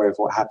true story of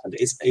what happened.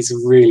 It's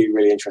really,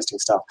 really interesting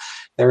stuff.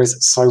 There is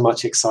so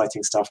much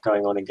exciting stuff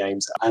going on in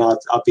games, and I'd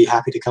be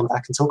happy to come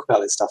back and talk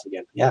about this stuff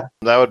again. Yeah.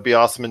 That would be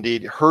awesome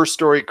indeed. Her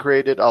Story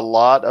created a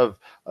lot of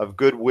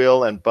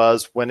goodwill and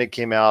buzz when it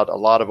came out, a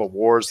lot of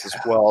awards as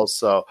well.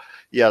 So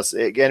yes,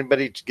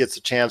 anybody gets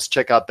a chance,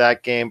 check out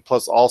that game,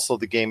 plus also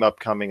the game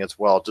upcoming as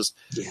well. Just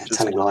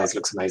Telling Lies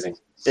looks amazing.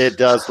 It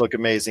does look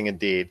amazing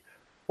indeed.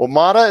 Well,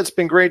 Mata, it's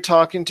been great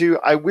talking to you.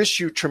 I wish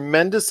you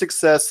tremendous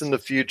success in the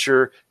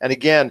future. And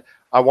again,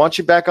 I want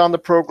you back on the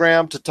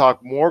program to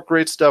talk more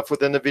great stuff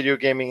within the video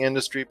gaming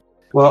industry.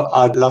 Well,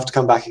 I'd love to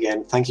come back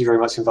again. Thank you very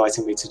much for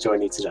inviting me to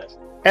join you today.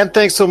 And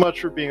thanks so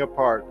much for being a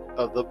part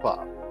of the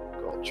Pop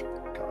Culture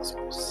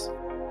Cosmos.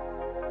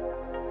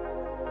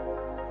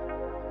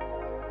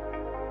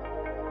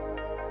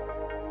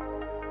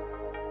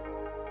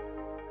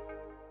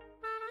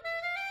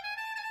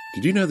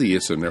 Did you know the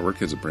ESO Network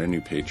has a brand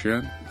new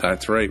Patreon?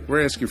 That's right,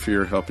 we're asking for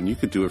your help, and you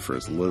could do it for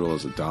as little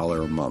as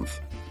 $1 a month.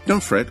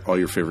 Don't fret, all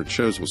your favorite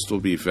shows will still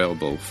be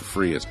available for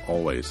free as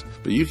always,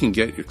 but you can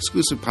get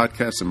exclusive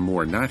podcasts and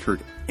more not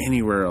heard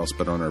anywhere else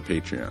but on our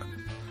Patreon.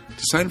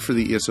 To sign up for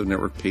the ESO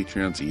Network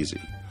Patreon's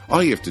easy.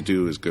 All you have to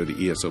do is go to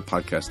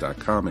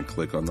esopodcast.com and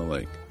click on the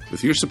link.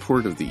 With your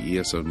support of the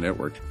ESO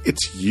Network,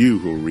 it's you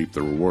who will reap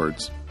the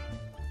rewards.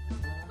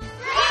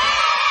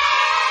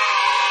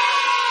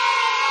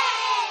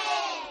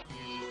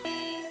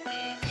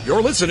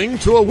 You're listening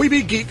to a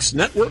Weeby Geeks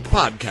Network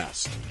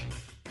podcast.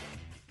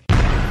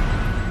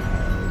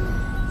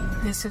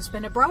 This has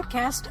been a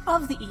broadcast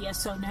of the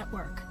ESO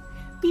Network.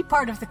 Be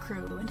part of the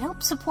crew and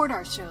help support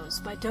our shows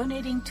by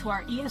donating to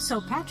our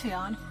ESO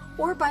Patreon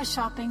or by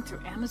shopping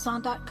through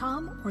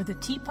Amazon.com or the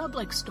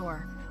TeePublic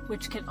store,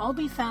 which can all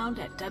be found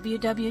at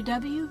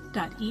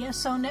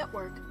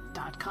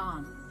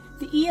www.esonetwork.com.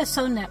 The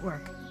ESO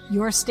Network,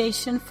 your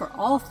station for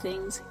all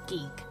things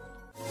geek.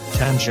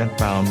 Tangent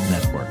Bound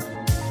Network.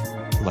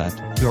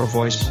 Let your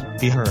voice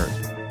be heard.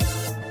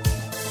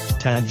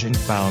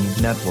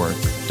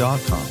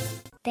 TangentBoundNetwork.com.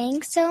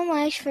 Thanks so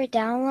much for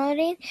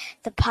downloading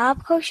the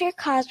Pop Culture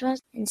Cosmos,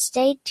 and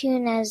stay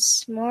tuned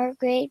as more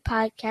great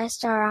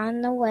podcasts are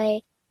on the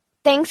way.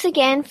 Thanks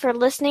again for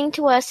listening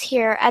to us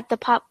here at the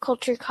Pop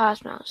Culture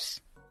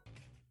Cosmos.